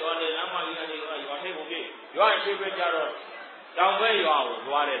အေးရွာလေလမ်းမကြီးကနေရွာထိပ်ကိုပြေးရွာရှိပဲကြတော့တောင်ဘက်ရွာကို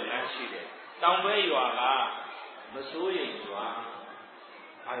သွားတဲ့လမ်းရှိတယ်တောင်ဘက်ရွာကမစိုးရိမ်ရွာ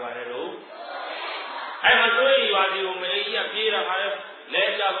အားရတယ်တော့အဲ့မစိုးရိမ်ရွာဒီကိုမအေးကြီးကပြေးတာခါလဲ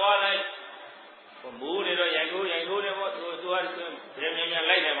ကြသွားလိုက်မိုးနေတော့ရိုင်ထိုးတယ်ပေါ့သူကမြန်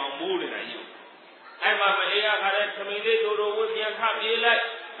လိုက်တယ်မှမိုးနေတာကြီးအဲ့မှာမအေးကခါလဲသမီးလေးတို့ဝှပြန်ခပြေးလိုက်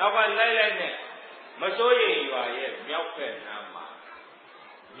နောက်ကလိုက်နဲ့မစိုးရိမ်ရွာရဲ့မြောက်ဖက်နားမှာ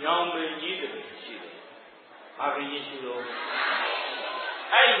ညောင်ပင်ကြီးတွေရှိတယ်။ဘာကြီးရှိလို့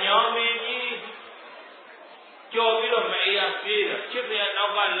အဲ့ညောင်ပင်ကြီးကြော်ပြီးတော့မအေးရပြေးတယ်ချစ်ပြန်နော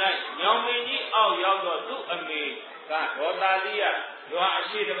က်ကလိုက်ညောင်ပင်ကြီးအောက်ရောက်တော့သူ့အမေကဒေါသာလိယရွာအ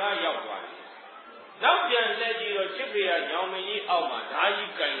ရှိတကားရောက်သွားတယ်။နောက်ပြန်လက်ကြည့်တော့ချစ်ပြန်ညောင်ပင်ကြီးအောက်မှာဓာ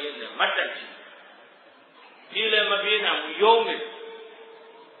ကြီးကန်ရဲနဲ့မတ်တက်ကြီးပြေးလည်းမပြေးနိုင်ဘူးယုံနေ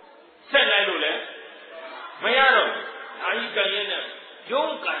ဆက်လိုက်လို့လေမရတော့အာဟိကရင်နဲ့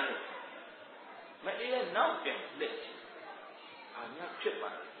ရုံးကန်မအေးနောက်ပြန်လက်အာညာဖြစ်ပါ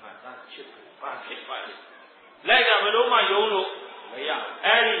ငါသားဖြစ်ပါဖြစ်ပါလေလိုက်ကဘလို့မှယုံလို့မရ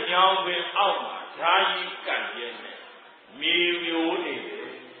အဲ့ဒီညောင်ပင်အောက်မှာဓာကြီးကန်ရဲနဲ့မြေမျိုးနေတ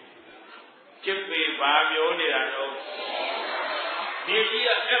ယ်ကျစ်ပေပါမျိုးနေတာတော့မြေကြီးက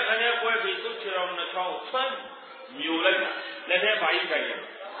အဲ့ခနဲ့ပွဲပြီးသူ့ခြေတော်နှချောင်းဆွမ်းမျိုးလိုက်တာလက်ထဲပါကြီးကန်ရဲ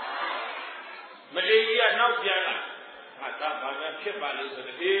မလေးကြီးကနောက်ပြန်လာဟာသာဘာမှဖြစ်ပါလို့ဆို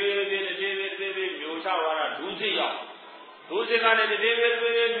တော့အေးမျိုးချသွားတာဒုစိရောက်ဒုစိကလည်းတေး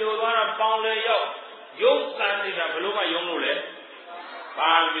မျိုးသွားတာပေါင်းလေရောက်ရုပ်ကန်နေတာဘလို့မှယုံလို့လေ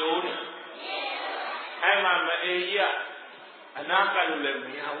ပါမျိုးနေအဲ့မှာမအေးကြီးကအနာကလို့လည်းမ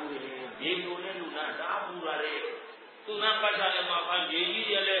ရဘူးလေမြေမျိုးနဲ့လူနာဒါပူလာတဲ့သူနာပတ်ချလည်းမှာဖန်မြေကြီး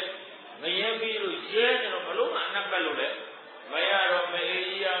တွေလည်းမရဲပြီးလို့ရဲနေတော့ဘလို့မှအနာကလို့လေမရတော့မအေး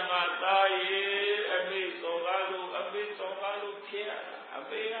ကြီးကငါသားရေအမေစောကားလို့ဖြစ်ရတာအ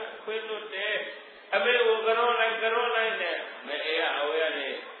မေကခွေးလွတ်တယ်အမေကိုကြောလိုက်နဲ့မအေးကအဝေးကနေ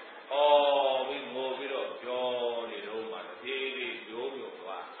ပြီးငိုပြီးတော့ပြောနေတော့မှတေးမျိုး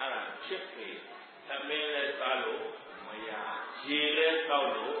သွားအဲ့ဒါဖြစ်ပြီသမင်းလည်းစားလို့မရရေလည်းတော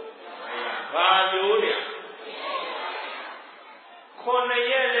က်လို့မရဘာမျိုးလဲ9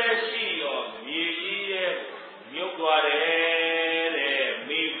 ရက်လည်းရှိရောမြေကြီးရဲ့မြုပ်သွားတယ်တဲ့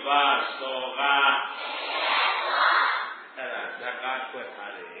မိဘစောကားအဲ့ဒါဇကားထွက်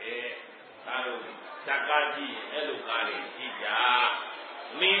ထားတယ်ဒါတို့ဇကားကြည့်ရင်အဲ့လိုကားလေးကြည့်ကြ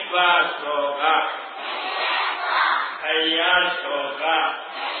မိဘစောကားအရာစောကား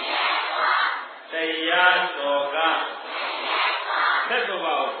တရားစောကားသက်တော်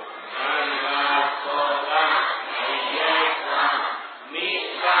ပါဦးဘာသာစောကားအရာမိ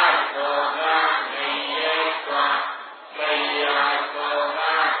ဘစောကားအရာတရားစော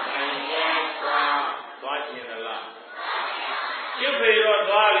ကားအရာသွားကျင်လားကျစ်ပေတော့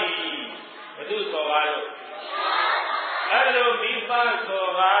သွားပြီဘုသူစောကားလို့အဲ့လိုမိဘစော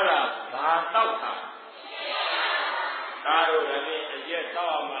ကားတာဘာတောက်တာဒါတို့လည်းအရက်တော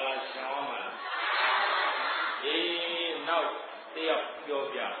က်အောင်မလားရှောင်းအောင်မလားအေးနောက်တယောက်ပြော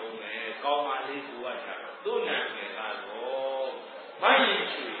ပြဦးမယ်ကောင်းပါလေးသူကကြတော့သူ့နာမည်ကတော့မိုင်းရင်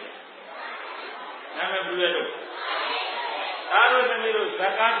ချွေနာမည်ဘူးရဲ့လို့ဒါတို့သမီးတို့ဇ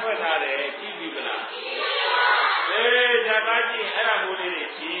ကားထွက်ထားတယ်ကြည့်ပြီလားအေးဇကားကြည့်အဲ့ဒါမျိုးလေးတွေ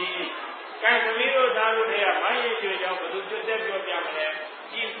ကြည့်ကဲသမီးတို့သားတို့တွေကမိုင်းရင်ချွေကြောင့်ဘယ်သူကျွတ်တက်ပြောပြမလဲ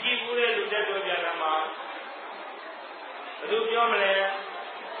ကြည့်ဘူးတဲ့လူတက်ပြောပြတာမှာဘယ်သူပြောမလဲ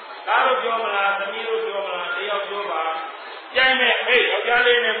သားတို့ပြောမလားသမီးတို့ပြောမလားတယောက်ပြောပါပြိုင်မဲ့ဟေးယောက်ျား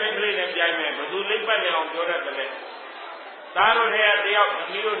လေးနဲ့မိန်းကလေးနဲ့ပြိုင်မဲ့ဘယ်သူလိမ့်ပတ်နေအောင်ပြောတတ်တယ်သားတို့တွေကတယောက်သ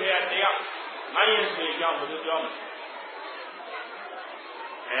မီးတို့တွေကတယောက်မိုင်းရင်ချွေကြောင့်ဘယ်သူပြောမ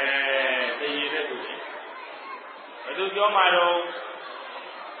လဲတည်ရတဲ့သူဘယ်သူပြောမှာတော့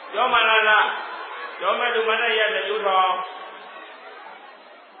ပြောမှာလားပြောမဲ့သူမတတ်ရတဲ့မျိုးတော်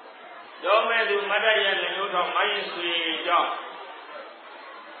ပြောမဲ့သူမတတ်ရတဲ့မျိုးတော်မိုင်းရင်ဆွေကြောင့်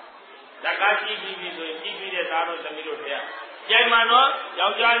တကားကြည့်ပြီးဆိုရင်ကြည့်ပြီးတဲ့သားတို့သမီးတို့တရားကြိုင်မှာတော့ယော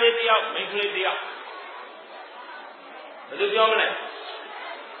က်ျားလေးတယောက်မိန်းကလေးတယောက်ဘယ်သူပြောမလဲ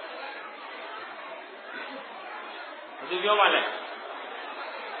ဘယ်သူပြောမလဲ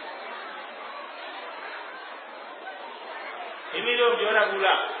မိမိတို့ပြောရဘူး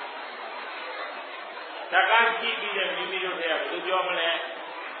လားတကားကြည့်ပြီးတဲ့မိမိတို့တရားဘယ်သူပြောမလဲ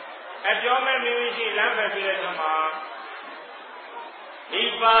အပြောမဲ့မိမိရှိလမ်းပဲပြတဲ့အခါမှာဒီ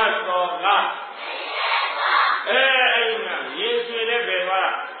ပါတော်ကအဲ့မှာရေဆွေတဲ့ဘယ်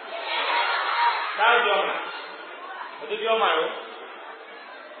သွားတာတောက်ပြောမှာဘယ်သူပြောမှာလို့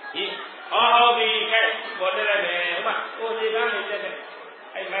ဒီဟောပြီခဲ့ပေါ်တယ်လေဟိုမှာကိုယ်စီကားနေတက်တယ်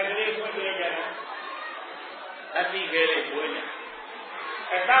အဲ့မကလေးဖွင့်ပြကြတယ်အတိခဲလေးပွေးနေ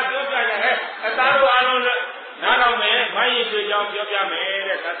အသာပြောပြကြတယ်အသာတို့အားလုံးနားတော်မယ်မိုင်းရင်ဆွေကြောင်းပြောပြမယ်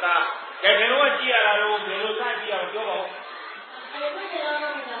တဲ့သတ္တကဲဘယ်လိုကြည့်ရတာလို့ဘယ်လိုစကြည့်အောင်ပြောပါဦး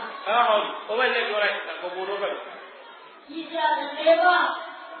ဟိုဘက်လက်ပြောလိုက်ကိုဘိုးတို့ဘက်ဒီကြတယ်ဘာ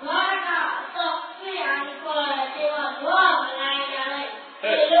ဘာကတော့ဆွေအားကိုတယ်ဘာမနိုင်ကြလေ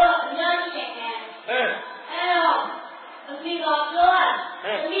ဒီလိုအများကြီးတယ်အဲ့တော့အမိကပြောအ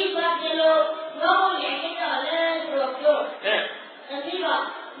မိကဒီလိုလုံးရည်ကြလဲဆိုတော့ပြောအမိကဘာ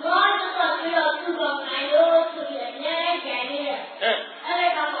တော့ပြောသူ့ကိုနိုင်လို့ဆိုပြီးအများကြီးကြတယ်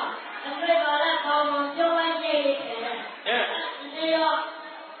အဲ့ဒါကအမေကလည်းကောင်းကောင်းပြောလိုက်တယ်ဒီတော့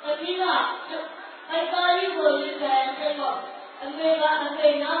အမိကအဲ့ကားလေးကိုရေးတယ်ဆိုတော့အမေနာမ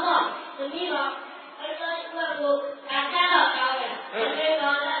သမီးကအဲ့ကားကိုအတားတော့ကောင်းတယ်အမေက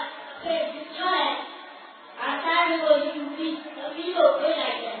လည်း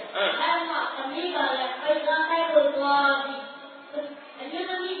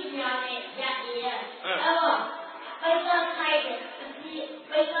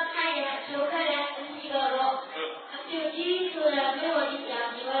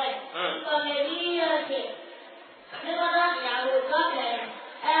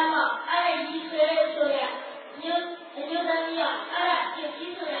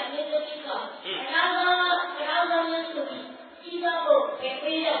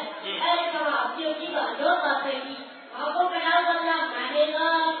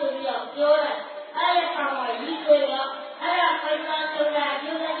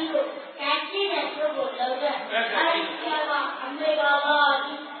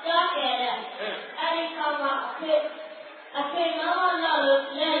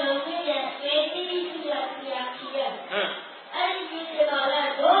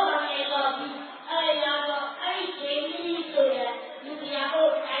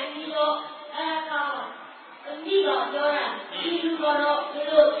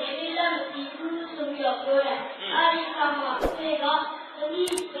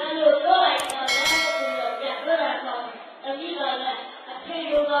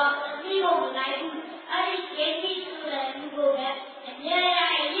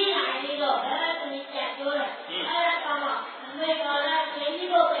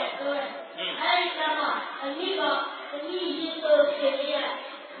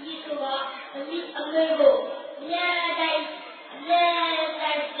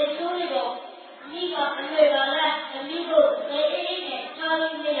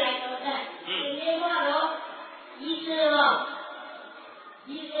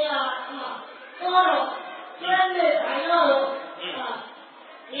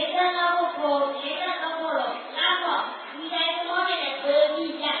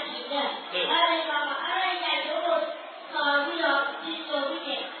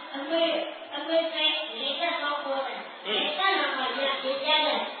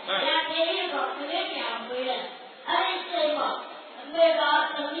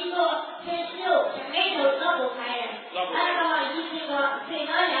Official, tomato, double fire. I don't know you think about the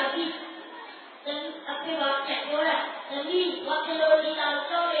meat, what the Lord is out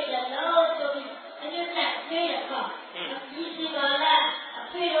sorry, the Lord to be and you can't say it. You think about that, a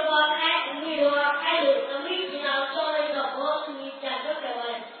bit about that, and we are idle, the meat is out sorry, the whole to eat that look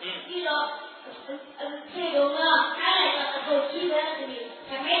away. You know, a bit of love, I got the whole cheap recipe,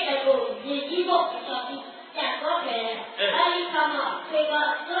 tomato, the evil, something. That okay. I come up, take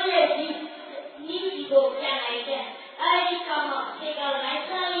a toilet need to go down like that. I come up, take a light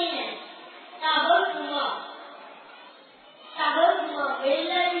in it. Double tomorrow, we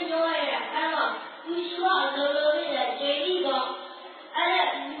let you know it. Come on, we saw the little bit of JD go. I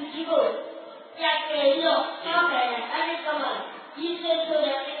let you go. Jack, you know, okay, I come up. You said so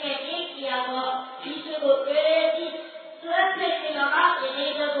that I can take the hour. You should go ready. So I'm taking a out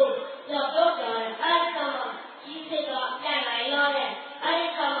in the the doctor, I come up, she said, I love it. I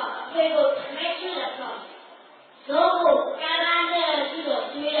come up, I go to make sure that comes. So, I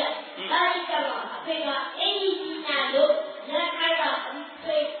come up, I pick up anything I look, then I got a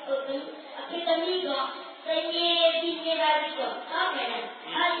pick a amigo, say, yeah, okay,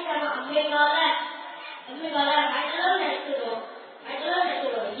 I come up, I pick all that. I love that too.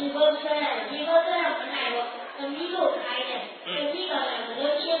 You go to the amigo, I did. Amigo,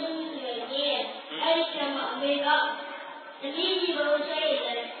 I come up, make up. The lady will say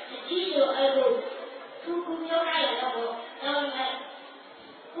that the teacher I go to Kukuto Island,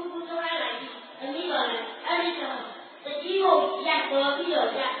 Kukuto Island, the amigo, I come up. The people, Jack, will be your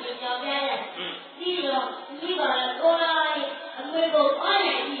Jack, in your bed. Amigo, go on, and we go on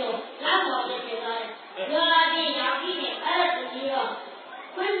and you, that's all this is on. You're not being our people, I let the amigo.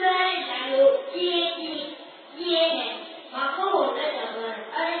 When I go, my phone, that's a word,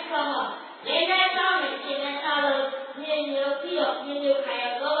 I come up. Then I found it, and I followed, then you'll feel, then you'll kind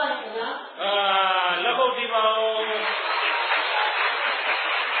of go on it, Look, people.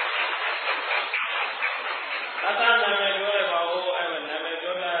 I thought I may go about, I will never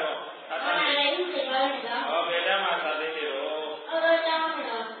go there. I thought I used to go there. Okay, that must have been you. Oh, down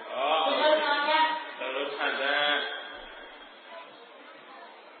here. Oh, the look at that.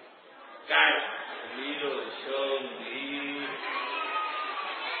 Guys, little show me.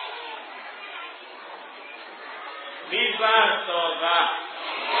 Viva Soga.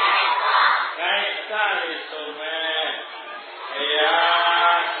 Guys, sorry, so man.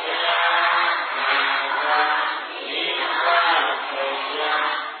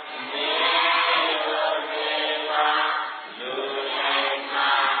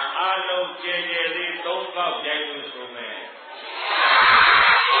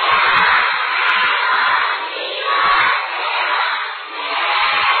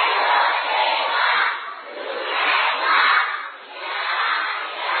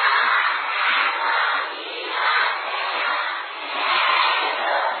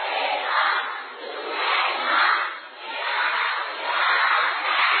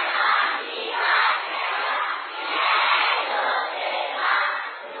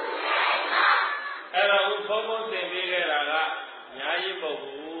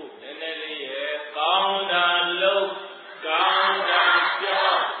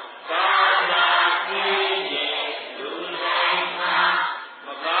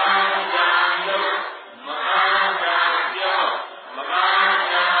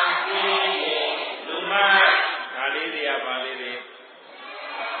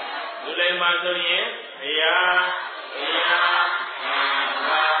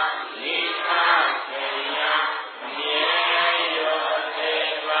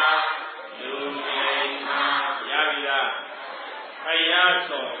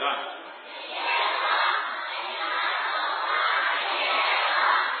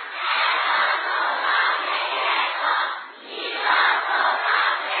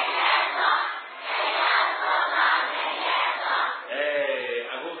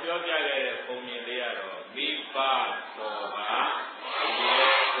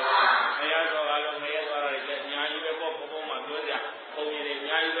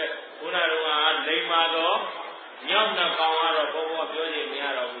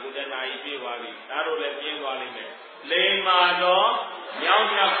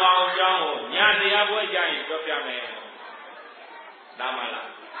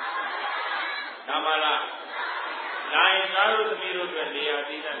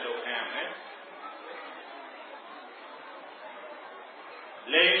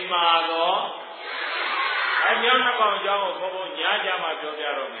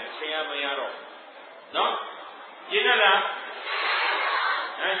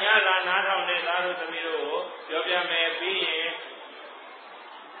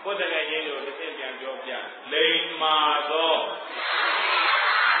 ကိုယ်တကယ်ချင်းတို့တစ်သိပြန်ပြောပြလိမ္မာသော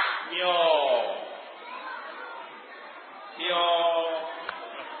ညော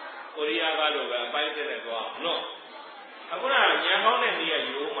ကိုရီးယားကတော့ပဲအပိုင်းတက်တဲ့သွားနော်အခုကညံကောင်းတဲ့နေရာ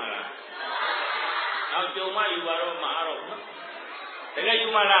ယူမှာလားနောက်ကြုံမယူပါတော့မှာတော့နော်တကယ်ယူ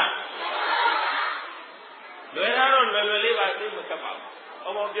မှာလားလွယ်တာတော့လွယ်လေးပါသိမကပ်ပါ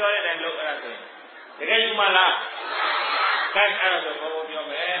ဘူးဘုံပြောရတဲ့လောက်အဲ့ဒါဆိုရင်တကယ်ယူမှာလားခိုင်းအဲ့ဒါဆိုဘုံပြော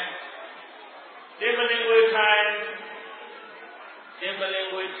မယ်တင်ပလင်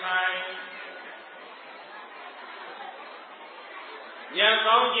ဝေထိုင်ညံ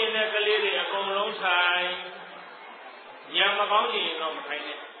ကောင်းခြင်းတဲ့ကလေးတွေအကုန်လုံးထိုင်ညံမကောင်းခြင်းတော့မထိုင်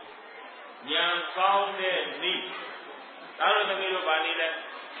နဲ့ညံကောင်းတဲ့နိဒါတော့တကယ်လို့ပါနေတယ်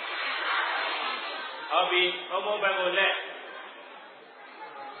ဟုတ်ပြီဘုံဘက်ကိုလက်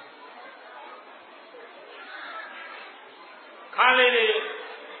ခါလေးတွေ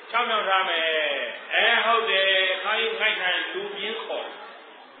ချောင်းထားမယ်ဟုတ်တယ်ခါယူခိုက်ထိုင်လူပြင်းခေါ်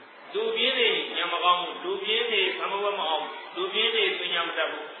လူပြင်းတွေညံမကောင်းဘူးလူပြင်းတွေဘာမှမအောင်လူပြင်းတွေပညာမတတ်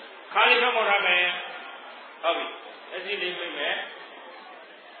ဘူးခါလေးချောင်းထားမယ်ဟုတ်ပြီအစီလေးပြမယ်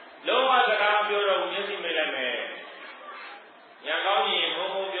လုံးဝစကားပြောတော့မျက်စိမိတ်လိုက်မယ်ညံကောင်းရင်ဘုံ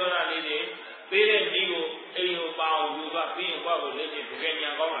ပြောတာလေးတွေပေးတဲ့ဒီကိုအိမ်ကိုပါအောင်ယူသွားပြီးရင်ဘွားကိုလက်ချင်းတကယ်ညံ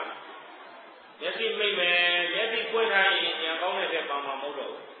ကောင်းလာမျက်စိမိတ်မယ်မျက်စိပွင့်ထားရင်ညံကောင်းတဲ့ပါမှာမဟုတ်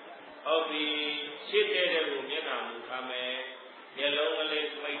တော့ဟုတ်ပြီရှစ်တဲ့ကိုမျက်နှာမူထားမယ်မျက်လုံးကလေး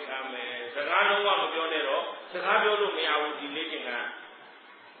မိတ်ထားမယ်စကားလုံးဝမပြောနဲ့တော့စကားပြောလို့မရဘူးဒီလေးချင်းက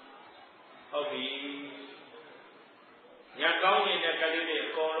ဟုတ်ပြီညံကောင်းနေတဲ့ကလေးတွေအ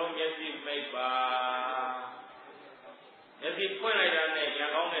ကုန်လုံးမျက်စိမိတ်ပါမျက်စိပွင့်လိုက်တာနဲ့ညံ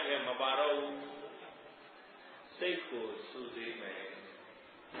ကောင်းတဲ့မပါတော့ဘူးစိတ်ကိုစူးစိမယ်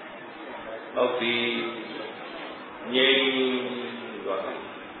ဟုတ်ပြီငြိမ်သွားတယ်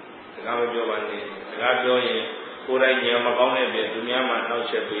စကားမပြောပါနဲ့စကားပြောရင်ကိုယ်တိုင်ဉာဏ်မကောင်းတဲ့ပြင်သူများမှနှောက်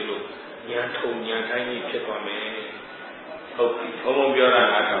ယှက်ပေးလို့ဉာဏ်ထုံဉာဏ်တိုင်းကြီးဖြစ်သွားမယ်ဟုတ်ပြီဘုံပြောတာ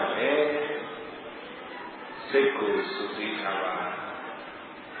အားထုတ်မယ်စိတ်ကိုစူးစိထားပါ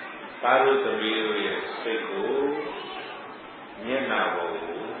သာလို့သမီးတို့ရဲ့စိတ်ကိုမျက်နှာပေါ်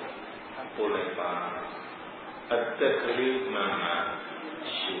ကိုပို့လိုက်ပါအတ္တကလေးမှန်မှ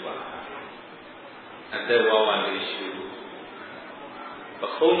ရှုပါအတ္တဝဝလေးရှုပ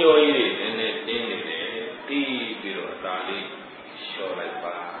ခုံးကြောကြီးတွေနည်းနည်းတင်းနေတယ်တီးပြီးတော့အသာလေးလျှော့လိုက်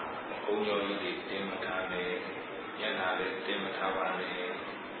ပါပခုံးကြောကြီးတွေတင်းမထားနဲ့ညနာလေးတင်းမထားပါနဲ့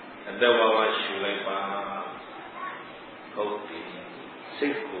အတ္တဝဝရှုလိုက်ပါဟုတ်ပြီစိ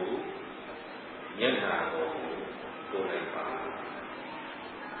တ်ကိုမျက်နှာကိုပို့လိုက်ပါ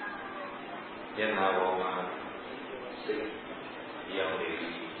မျက်နှာပေါ်မှာစိတ်ရောက်နေ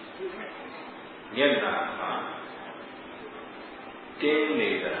ပြီမျက်နှာမှာတင်းနေ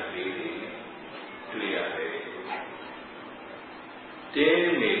တာလေးတွေတွေ့ရတယ်တင်း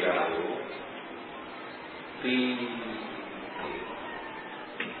နေတာကိုပြီး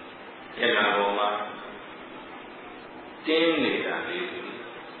မျက်နှာပေါ်မှာတင်းနေတာလေးတွေ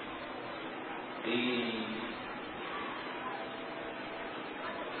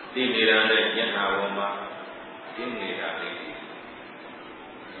ဒီနေတာနဲ့မျက်နှာပေါ်မှာတင်းနေတာလေးတွေ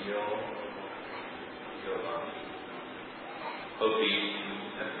ရောပါဟုတ်ပြီ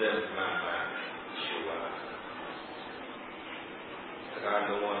အသက်မှန်မှန်ရှုပါစကား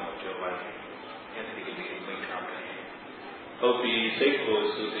လုံးဝမပြောပါနဲ့မျက်စိကလေးမိတ်ထားမယ်ဟုတ်ပြီစိတ်ကို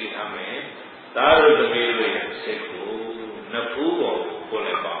စူးစိထားမယ်ဒါတို့သမီးတို့ရဲ့စိတ်ကိုနဖူးပေါ်ကိုပို့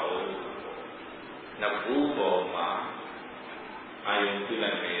လိုက်ပါဦးနဖူးပေါ်မှာအာယုံပြု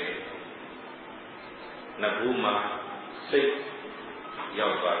လိုက်မယ်နဖူးမှာစိတ်ရော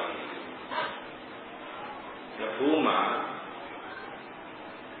က်သွားပြီနဖူးမှာ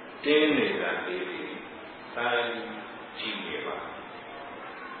တင်းနေတာလေးတွေတိုင်းကြည့်နေပါ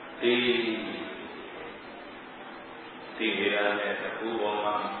ဒီနေတာနဲ့နဖူးပေါ်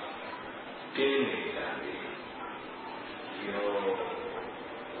မှာတင်းနေတာလေးရော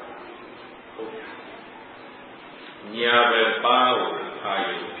ဟုတ်ညာဘက်ပါကိုအာ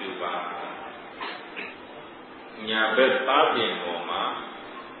ယုပြုပါညာဘက်ပါပြင်ပေါ်မှာ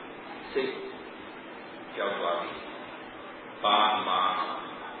စိတ်ရောက်သွားပြီပါမှာ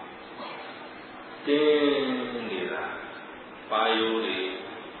တင်းနေတာပါယိုးတွေ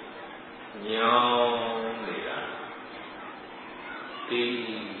ညောင်းနေတာတီး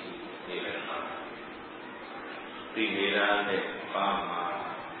နေတာတီးနေတာနဲ့ပါမှာ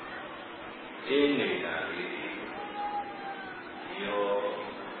တင်းနေတာလေး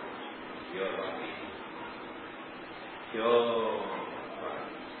ရောပါပြီရော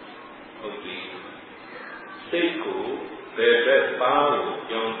ဟုတ်ပြီစိတ်ကိုဘယ်ဘက်ပါကို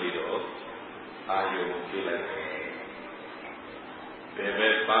ကြောင်း Ayo Pilate Bebe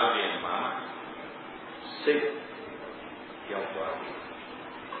Pavima Sik Yawari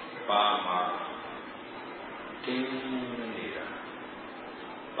Pama Tinira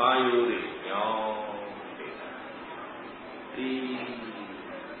Payuri Yawira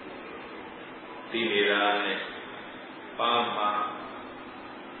Tinira Pama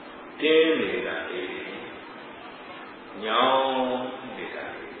Tinira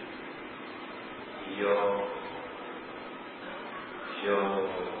Yawira Yo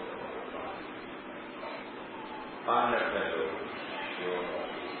Panapelo Yo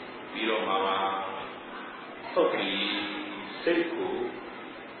Piro Mama Toki Seku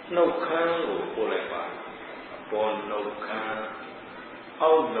No Kan O Polepa Bon No Kan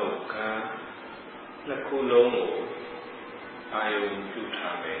Out No Kan Nakulongo Ayo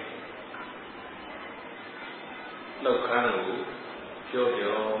Jutame No Kan O Yo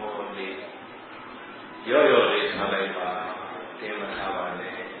Yo Salaiba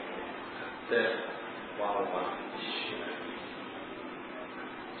Dematavane The Wawa Shimani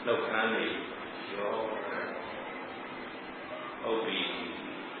No Kani Yo Obi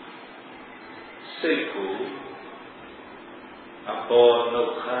Seku Apo No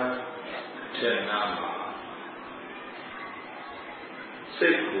Kan Tenama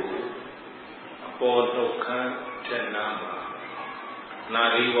Seku Apo No Kan Tenama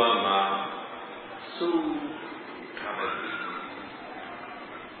Nariwama Su Tamati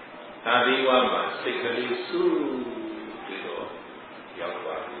Nariwama Sikali Su Dilo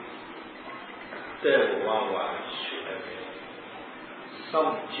Yawari Te Wawa Shuname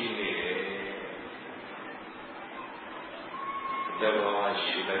Some Chile Te Wawa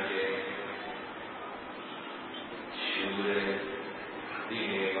Shuname Shure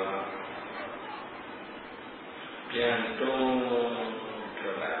Dineva Pianton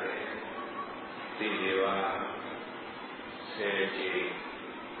Tolare Dineva Seji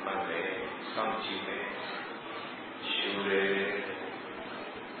Mane Samchime Shure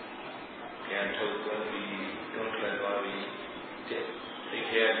Pianton Tolari Tontlari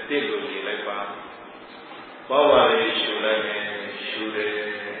Diluli Laiba Bawari Shulame Shure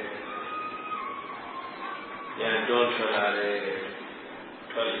Pianton Tolare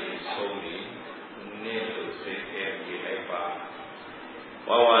Toli Soli Nilo Seke Laiba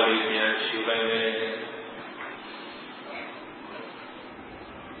Bawari Pian Shulame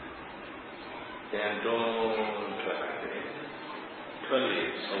Pianton Tolare Toli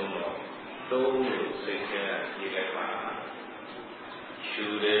Sono Dolo Seke Laiba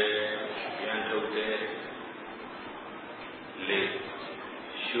Shure Piantote Le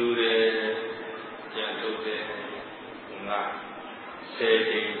Shure Piantote Nga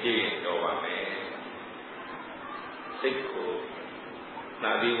Sejinji Dovame Sikko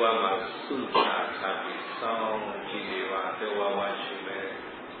Nadiwama Sutra Sabi Song Jidewa Dewawa Shure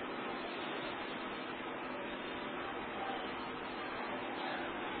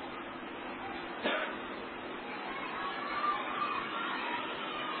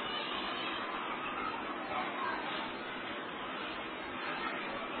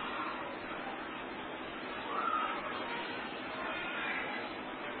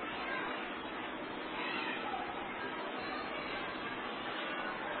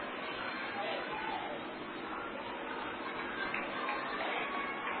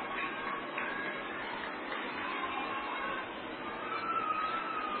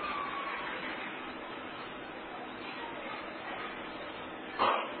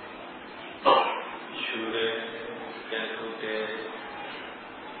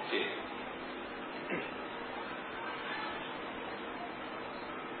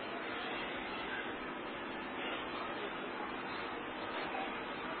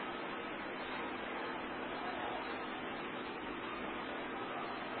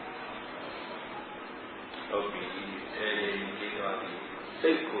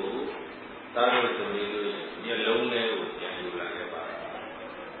Sikko Taro Tumilo Nyalone Nyalula Leba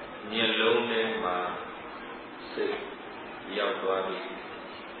Nyalone Ma Sik Yawdwadi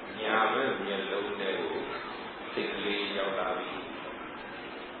Nyame Nyalone Sikli Yawdavi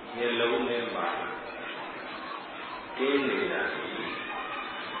Nyalone Ma Kini Nasi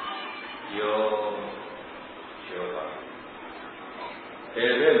Yo Yoba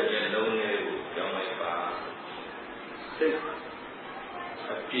Ere Nyalone Yawaiba Sik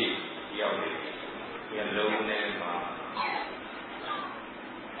Api Yawi Nyalone Ma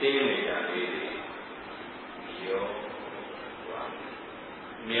Kini Nasi Yo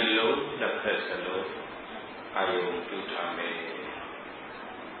Nyalo Napesalo Ayo Tutame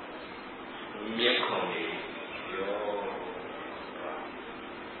Nyekoni Yo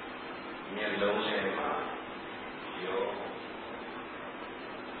မျက်လုံးထဲမှာရော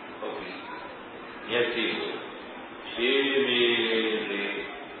ဟုတ်ပြီမျက်စိကိုဖြည်းဖြည်းလေး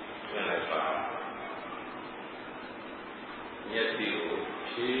ဖွင့်လိုက်ပါမျက်စိကို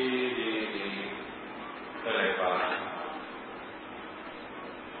ဖြည်းဖြည်းလေးဖွင့်လိုက်ပါ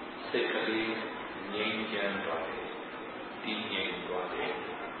စိတ်ကလေးငြိမ်းချမ်းသွားတယ်တည်ငြိမ်သွားတယ်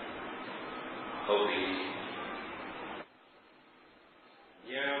ဟုတ်ပြီ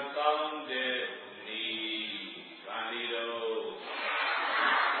ဉာဏ်ကောင်းတဲ့ဤပါဠိတော်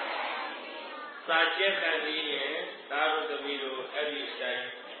စာကျက်တဲ့ဤရဲ့သာရသမီးတို့အဲ့ဒီတိုင်း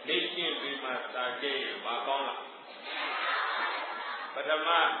လေ့ကျင့်ပြီးမှစာကျက်ရင်ပါကောင်းလားပထမ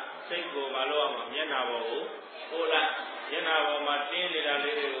စိတ်ကိုမလို့အောင်မျက်နှာပေါ်ကိုပို့လိုက်မျက်နှာပေါ်မှာတင်းနေတာ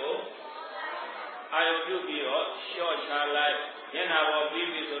လေးတွေကိုအာယုပြုပြီးတော့လျှော့ချလိုက်မျက်နှာပေါ်ပြီး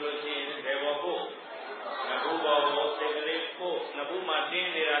ပြီဆိုလို့ရှိရင်ဘယ်ပေါ်ပို့နဖူးပေါ်ကိုစိတ်ကလေးပို့နဖူးမှာတ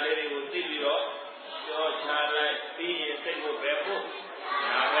င်းနေတာလေးတွေကိုသိပြီးတော့လျှော့ချလိုက်ပြီးရင်စိတ်ကိုဘယ်ပို့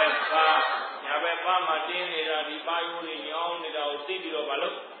ညာဘက်ပါမှာတင်းနေတာဒီပါယိုးလေးညောင်းနေတာကိုသိပြီးတော့မ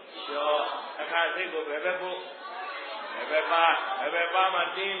လို့လျှော့အခါစိတ်ကိုဘယ်ဘက်ပို့ဘယ်ဘက်ပါမှာ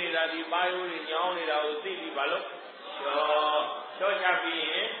တင်းနေတာဒီပါယိုးလေးညောင်းနေတာကိုသိပြီးမလို့လျှော့ချပြီး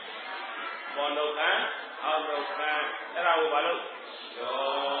ရင်ဘောလုံးကအောက်လုံးကအဲ့ဒါကိုဘာလို့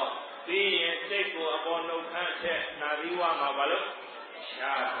ရောပြီးရင်စိတ်ကိုအပေါ်နှုတ်ခမ်းချက်နာသီဝမှာဘာလို့ချ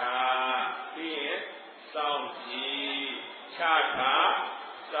တာပြီးရင်စောင့်ကြည့်ချတာ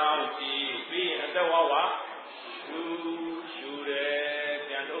စောင့်ကြည့်ပြီးရင်အသက်ဝဝရှူတယ်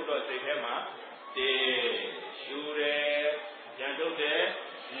ပြန်ထုတ်တော့စိတ်ထဲမှာရှူတယ်ပြန်ထုတ်တယ်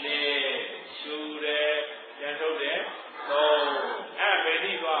ရှူတယ်ပြန်ထုတ်တယ်အဲ့ဘယ်န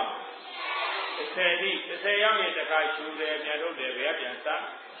ည်းသွား30ရောက်ရင်တခါရှူတယ်ပြန်ထုတ်တယ်ဘယ်ပြန်စား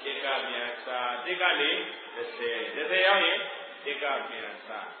တစ်ကပြန်စားတစ်ကလေ30ရောက်ရင်တစ်ကပြန်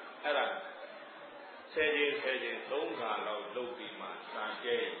စားအဲ့ဒါ10ချိန်3ခါလောက်လုပ်ပြီးမှစာ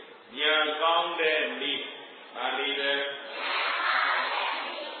ကျဲဉာဏ်ကောင်းတဲ့နည်းပါဠိပဲ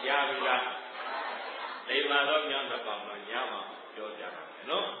ရပြီလားအိမ်မှာတော့ညနှစ်ပေါင်တော့ညမှာပြောကြတာ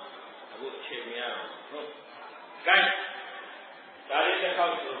နော်အခုအချိန်မရတော့ဟုတ်ကဲဒါလေးတစ်ခေါ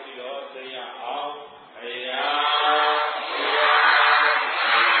က်ဆိုပြီးတော့သိရအောင်အရာ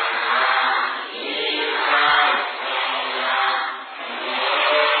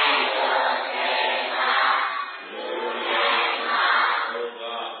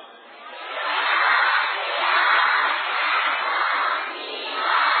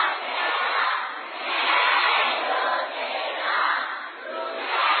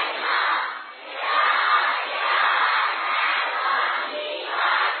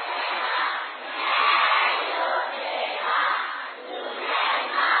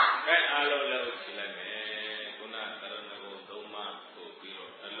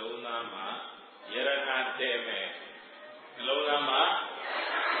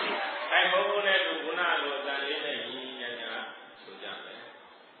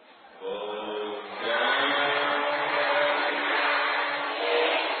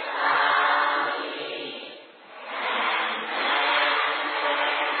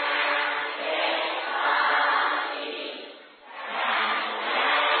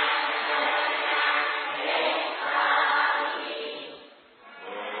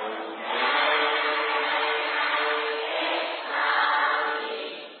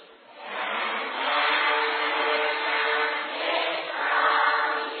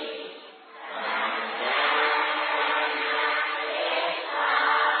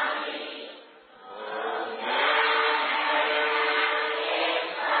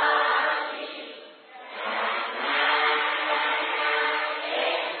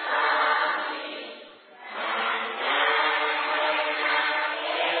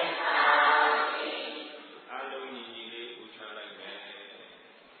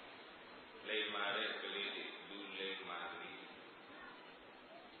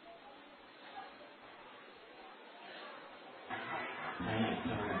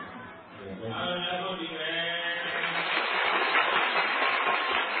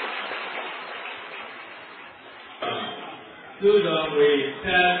သူတော်ဝေသ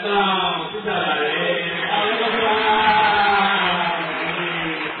တ္တသုတ္တရာရေအာဝိက္ခ